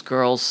Sellers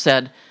girls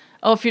said,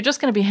 oh, if you're just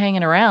going to be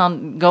hanging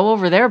around, go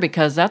over there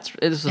because this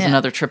was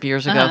another trip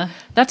years ago.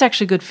 That's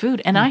actually good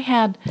food. And I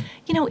had,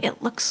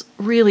 it looks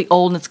really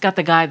old and it's got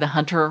the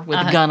hunter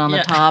with the gun on the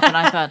top. And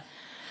I thought,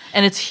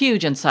 and it's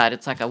huge inside.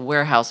 It's like a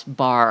warehouse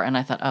bar. And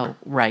I thought, oh,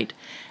 right.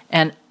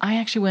 And I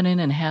actually went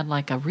in and had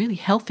like a really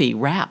healthy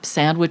wrap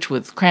sandwich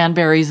with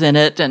cranberries in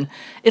it. And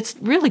it's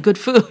really good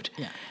food.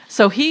 Yeah.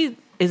 So he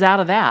is out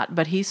of that,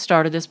 but he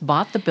started this,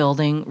 bought the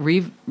building,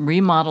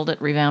 remodeled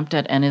it, revamped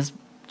it, and is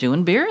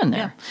doing beer in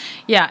there.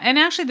 Yeah, and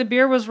actually the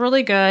beer was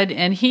really good,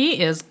 and he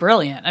is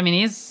brilliant.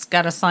 He's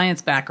got a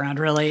science background,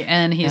 really,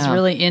 and he's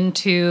really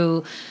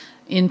into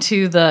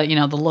into the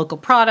the local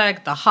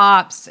product, the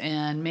hops,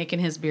 and making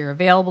his beer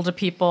available to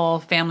people.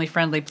 Family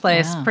friendly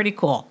place, pretty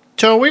cool.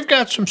 So we've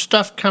got some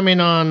stuff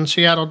coming on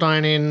Seattle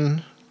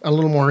Dining, a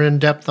little more in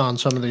depth on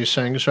some of these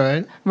things,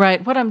 right?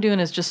 Right. What I'm doing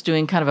is just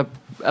doing kind of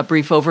a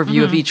brief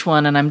overview of each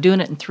one, and I'm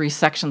doing it in 3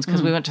 sections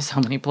because we went to so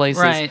many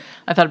places. Right.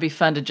 I thought it'd be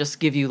fun to just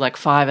give you like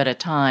 5 at a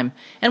time,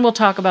 and we'll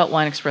talk about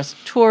Wine Express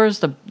tours,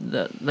 the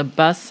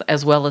bus,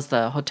 as well as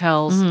the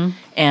hotels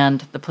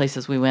and the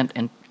places we went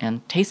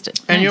and tasted.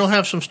 And you'll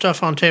have some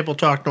stuff on Table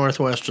Talk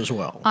Northwest as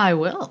well. I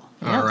will.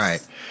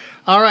 Yes.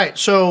 All right.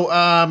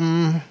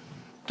 So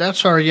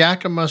that's our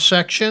Yakima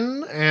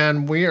section,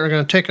 and we are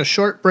going to take a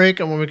short break,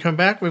 and when we come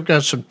back, we've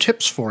got some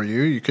tips for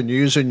you you can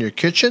use in your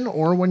kitchen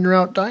or when you're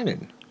out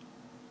dining.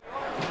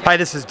 Hi,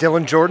 this is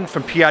Dylan Jordan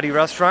from Piatti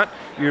Restaurant.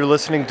 You're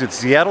listening to the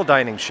Seattle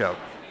Dining Show.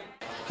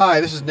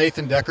 Hi, this is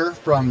Nathan Decker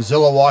from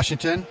Zillow,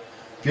 Washington.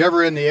 If you're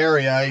ever in the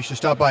area, you should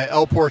stop by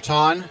El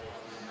Porton,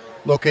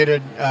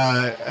 located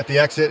at the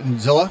exit in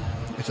Zillow.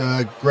 It's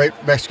a great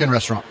Mexican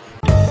restaurant.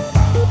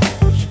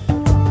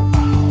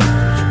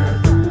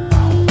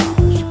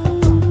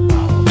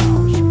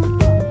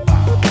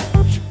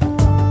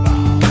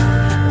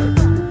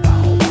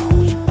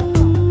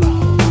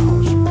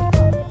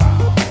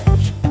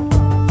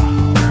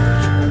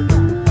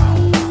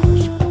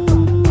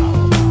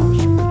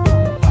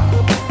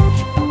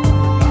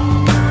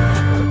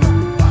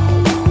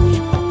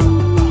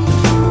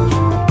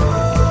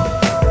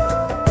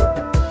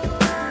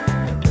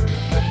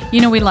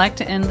 We like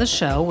to end the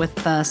show with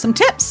some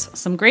tips,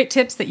 some great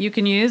tips that you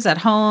can use at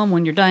home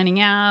when you're dining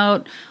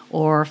out,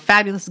 or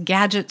fabulous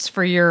gadgets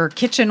for your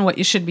kitchen, what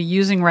you should be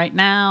using right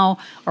now,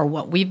 or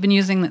what we've been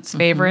using that's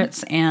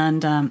favorites.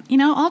 And,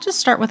 I'll just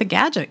start with a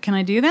gadget. Can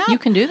I do that? You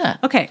can do that.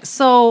 Okay,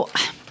 so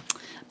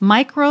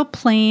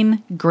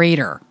microplane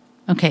grater.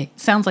 Okay,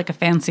 sounds like a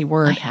fancy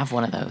word. I have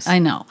one of those. I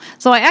know.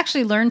 So I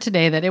actually learned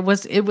today that it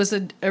was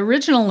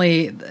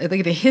originally, I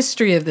think the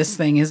history of this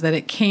thing is that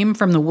it came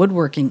from the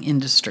woodworking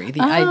industry.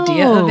 The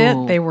idea of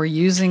it, they were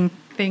using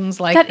things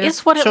like that this.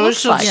 is what it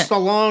looks like. So it's the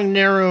long,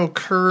 narrow,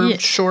 curved,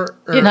 short,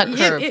 not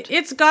curved.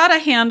 It's got a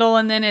handle,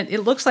 and then it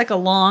looks like a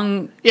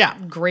long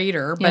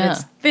grater, but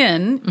it's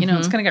thin.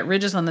 It's kind of got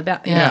ridges on the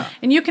back. Yeah.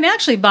 And you can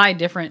actually buy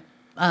different.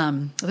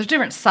 There's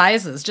different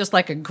sizes, just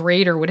like a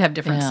grater would have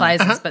different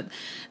sizes. But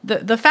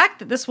the fact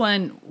that this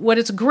one, what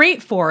it's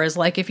great for is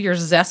like if you're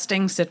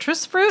zesting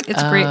citrus fruit,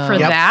 it's great for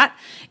that.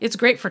 It's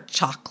great for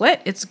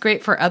chocolate. It's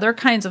great for other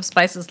kinds of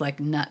spices like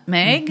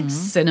nutmeg,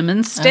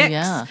 cinnamon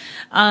sticks.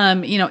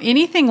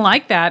 Anything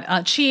like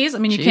that. Cheese. I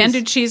mean, you can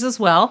do cheese as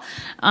well.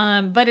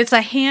 But it's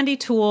a handy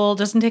tool,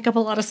 doesn't take up a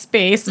lot of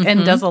space,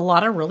 and does a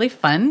lot of really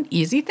fun,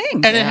 easy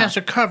things. And it has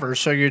a cover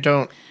so you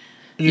don't...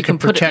 You can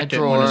protect it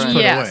when it's put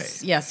away.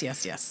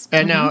 Yes.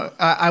 And now,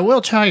 I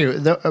will tell you,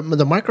 the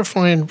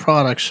microflame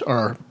products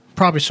are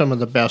probably some of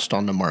the best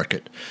on the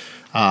market.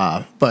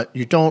 But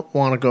you don't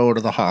want to go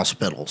to the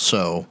hospital.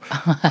 So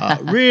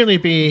really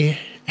be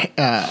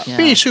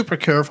super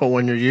careful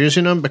when you're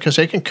using them because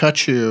they can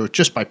cut you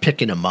just by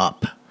picking them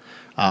up.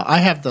 I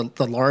have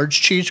the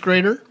large cheese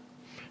grater,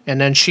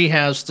 and then she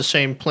has the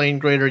same plain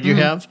grater you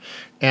have.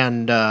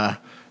 And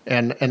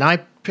I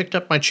picked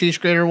up my cheese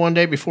grater one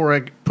day before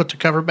I put the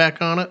cover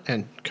back on it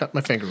and cut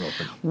my finger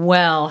open.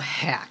 Well,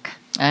 heck.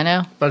 I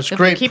know. But it's a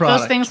great keep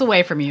product. Those things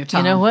away from you,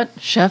 Tom. You know what?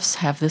 Chefs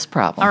have this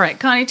problem. All right,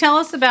 Connie, tell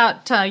us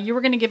about, you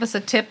were going to give us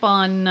a tip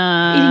on... eating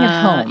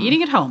at home.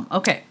 Eating at home,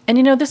 okay. And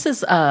this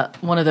is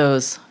one of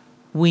those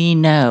we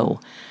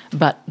know,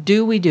 but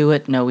do we do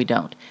it? No, we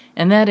don't.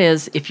 And that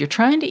is, if you're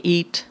trying to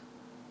eat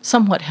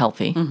somewhat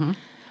healthy...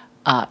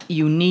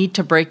 you need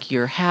to break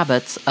your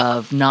habits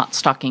of not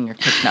stocking your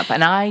kitchen up.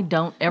 And I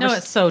don't ever... No,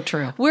 it's so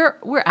true.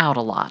 We're out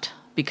a lot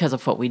because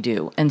of what we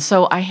do. And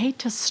so I hate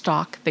to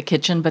stock the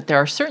kitchen, but there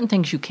are certain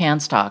things you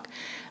can stock.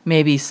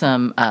 Maybe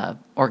some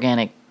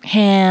organic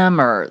ham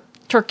or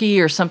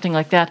turkey or something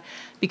like that.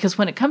 Because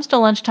when it comes to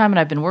lunchtime and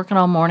I've been working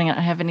all morning and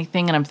I don't have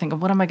anything and I'm thinking,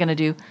 what am I going to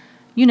do?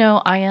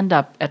 I end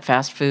up at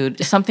fast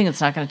food, something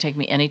that's not going to take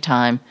me any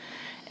time.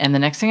 And the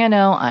next thing I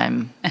know,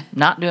 I'm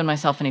not doing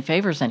myself any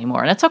favors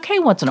anymore. And it's okay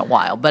once in a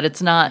while, but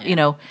it's not,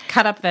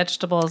 Cut up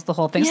vegetables, the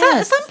whole thing.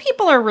 Yes. Some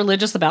people are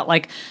religious about,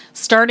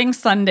 starting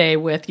Sunday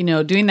with,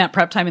 doing that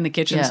prep time in the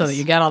kitchen so that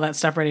you get all that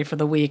stuff ready for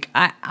the week.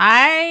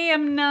 I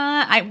am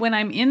not. When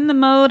I'm in the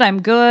mode,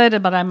 I'm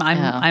good, but I'm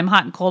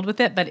hot and cold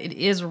with it. But it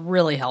is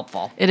really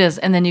helpful. It is.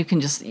 And then you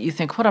can you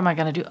think, what am I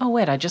going to do? Oh,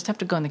 wait, I just have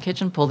to go in the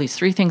kitchen, pull these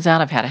 3 things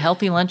out. I've had a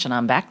healthy lunch, and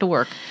I'm back to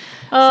work.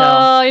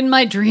 Oh, in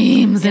my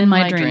dreams. In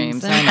my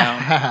dreams. I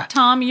know.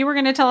 Tom, you were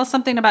going to tell us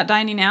something about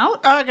dining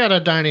out? I got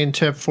a dining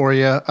tip for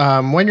you.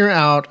 When you're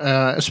out,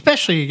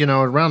 especially,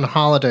 around the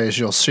holidays,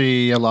 you'll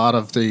see a lot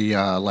of the,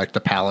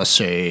 the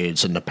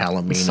Palisades and the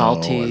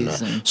Palomino.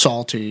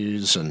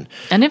 Salties.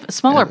 And if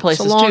smaller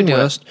places, it's a long do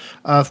list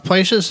of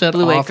places that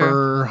Blue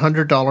offer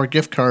 $100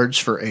 gift cards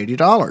for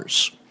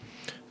 $80.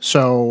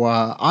 So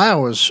I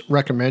always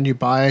recommend you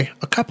buy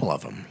a couple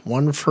of them,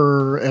 one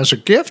as a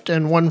gift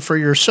and one for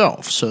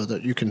yourself so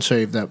that you can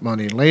save that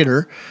money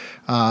later.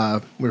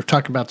 We were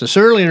talking about this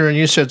earlier, and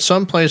you said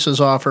some places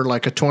offer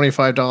like a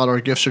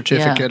 $25 gift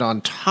certificate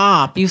on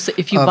top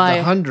if you of buy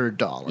the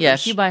 $100. Yeah,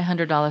 if you buy a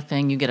 $100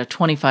 thing, you get a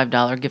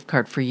 $25 gift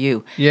card for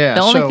you. Yeah.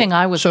 The only thing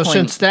I was so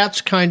since that's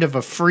kind of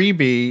a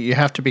freebie, you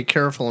have to be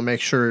careful and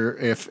make sure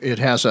if it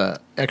has a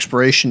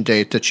expiration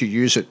date that you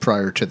use it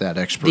prior to that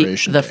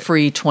expiration the date.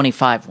 free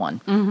 25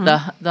 one. Mm-hmm.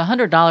 The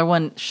 $100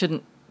 one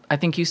shouldn't. I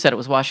think you said it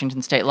was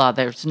Washington state law.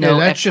 There's no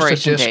that's just a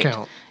expiration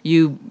discount.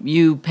 date.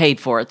 You paid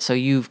for it, so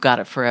you've got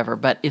it forever.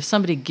 But if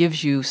somebody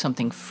gives you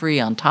something free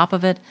on top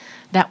of it,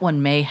 that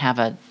one may have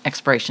an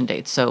expiration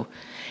date. So,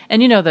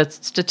 and the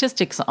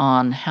statistics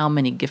on how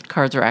many gift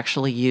cards are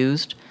actually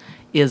used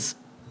is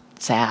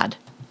sad.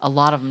 A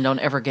lot of them don't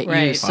ever get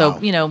used. Wow.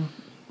 So,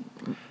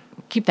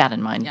 keep that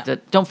in mind.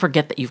 That don't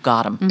forget that you've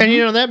got them.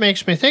 And that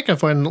makes me think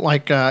of when,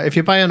 if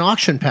you buy an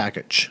auction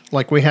package,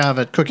 like we have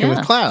at Cooking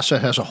with Class, it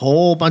has a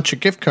whole bunch of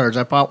gift cards.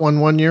 I bought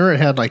one year.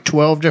 It had like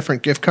 12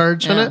 different gift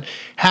cards in it.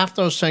 Half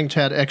those things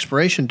had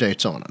expiration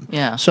dates on them.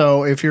 Yeah.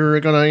 So if you're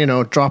going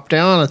to, drop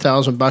down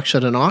 $1,000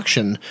 at an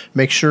auction,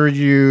 make sure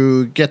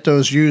you get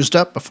those used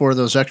up before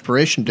those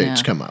expiration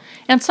dates come up.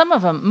 And some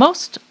of them,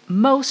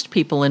 most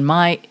people in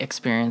my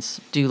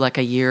experience do like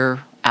a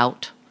year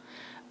out.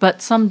 But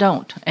some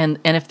don't. And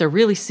if they're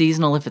really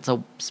seasonal, if it's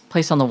a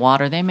place on the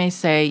water, they may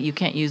say you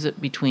can't use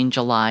it between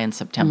July and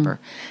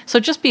September. So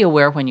just be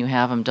aware when you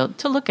have them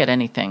to look at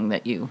anything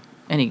that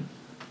any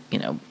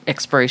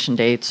expiration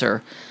dates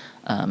or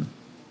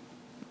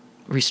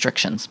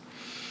restrictions.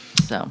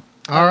 So.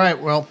 All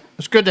right. Well,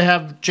 it's good to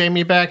have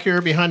Jamie back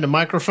here behind the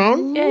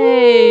microphone.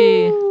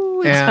 Yay.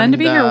 It's fun to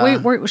be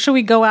here. Wait, should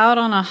we go out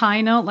on a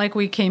high note like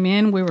we came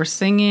in? We were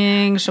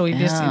singing. Should we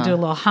just do a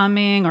little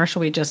humming, or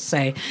should we just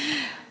say...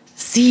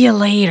 See you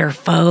later,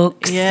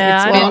 folks.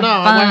 Yeah.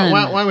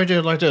 Why don't we do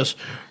it like this?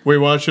 We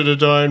want you to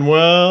dine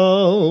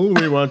well,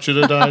 we want you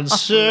to dine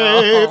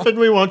safe, and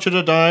we want you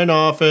to dine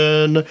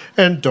often,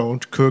 and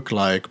don't cook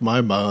like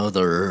my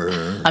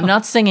mother. I'm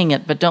not singing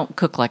it, but don't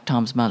cook like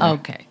Tom's mother.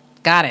 Okay.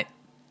 Got it.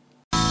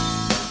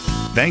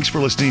 Thanks for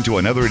listening to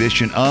another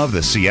edition of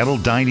the Seattle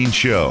Dining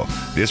Show.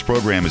 This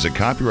program is a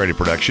copyrighted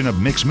production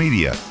of Mixed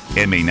Media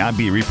and may not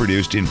be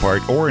reproduced in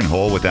part or in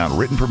whole without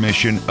written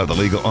permission of the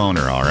legal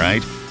owner, all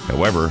right?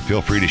 However,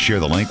 feel free to share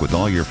the link with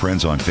all your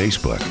friends on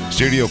Facebook.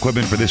 Studio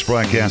equipment for this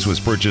broadcast was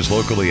purchased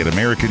locally at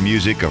American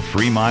Music of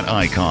Fremont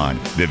Icon.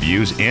 The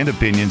views and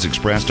opinions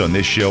expressed on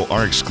this show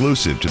are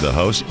exclusive to the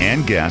hosts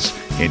and guests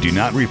and do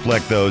not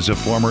reflect those of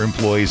former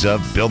employees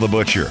of Bill the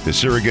Butcher, the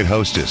Surrogate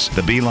Hostess,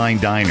 the Beeline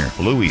Diner,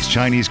 Louie's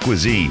Chinese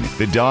Cuisine,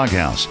 the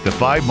Doghouse, the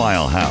 5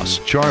 Mile House,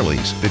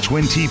 Charlie's, the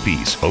Twin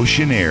Teepees,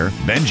 Ocean Air,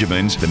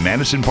 Benjamin's, the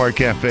Madison Park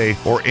Cafe,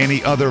 or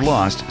any other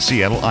lost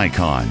Seattle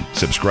icon.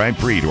 Subscribe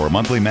free to our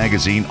monthly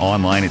magazine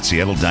online at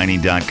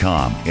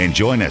seattledining.com and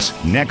join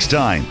us next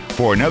time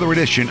for another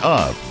edition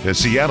of the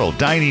Seattle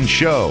Dining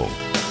Show.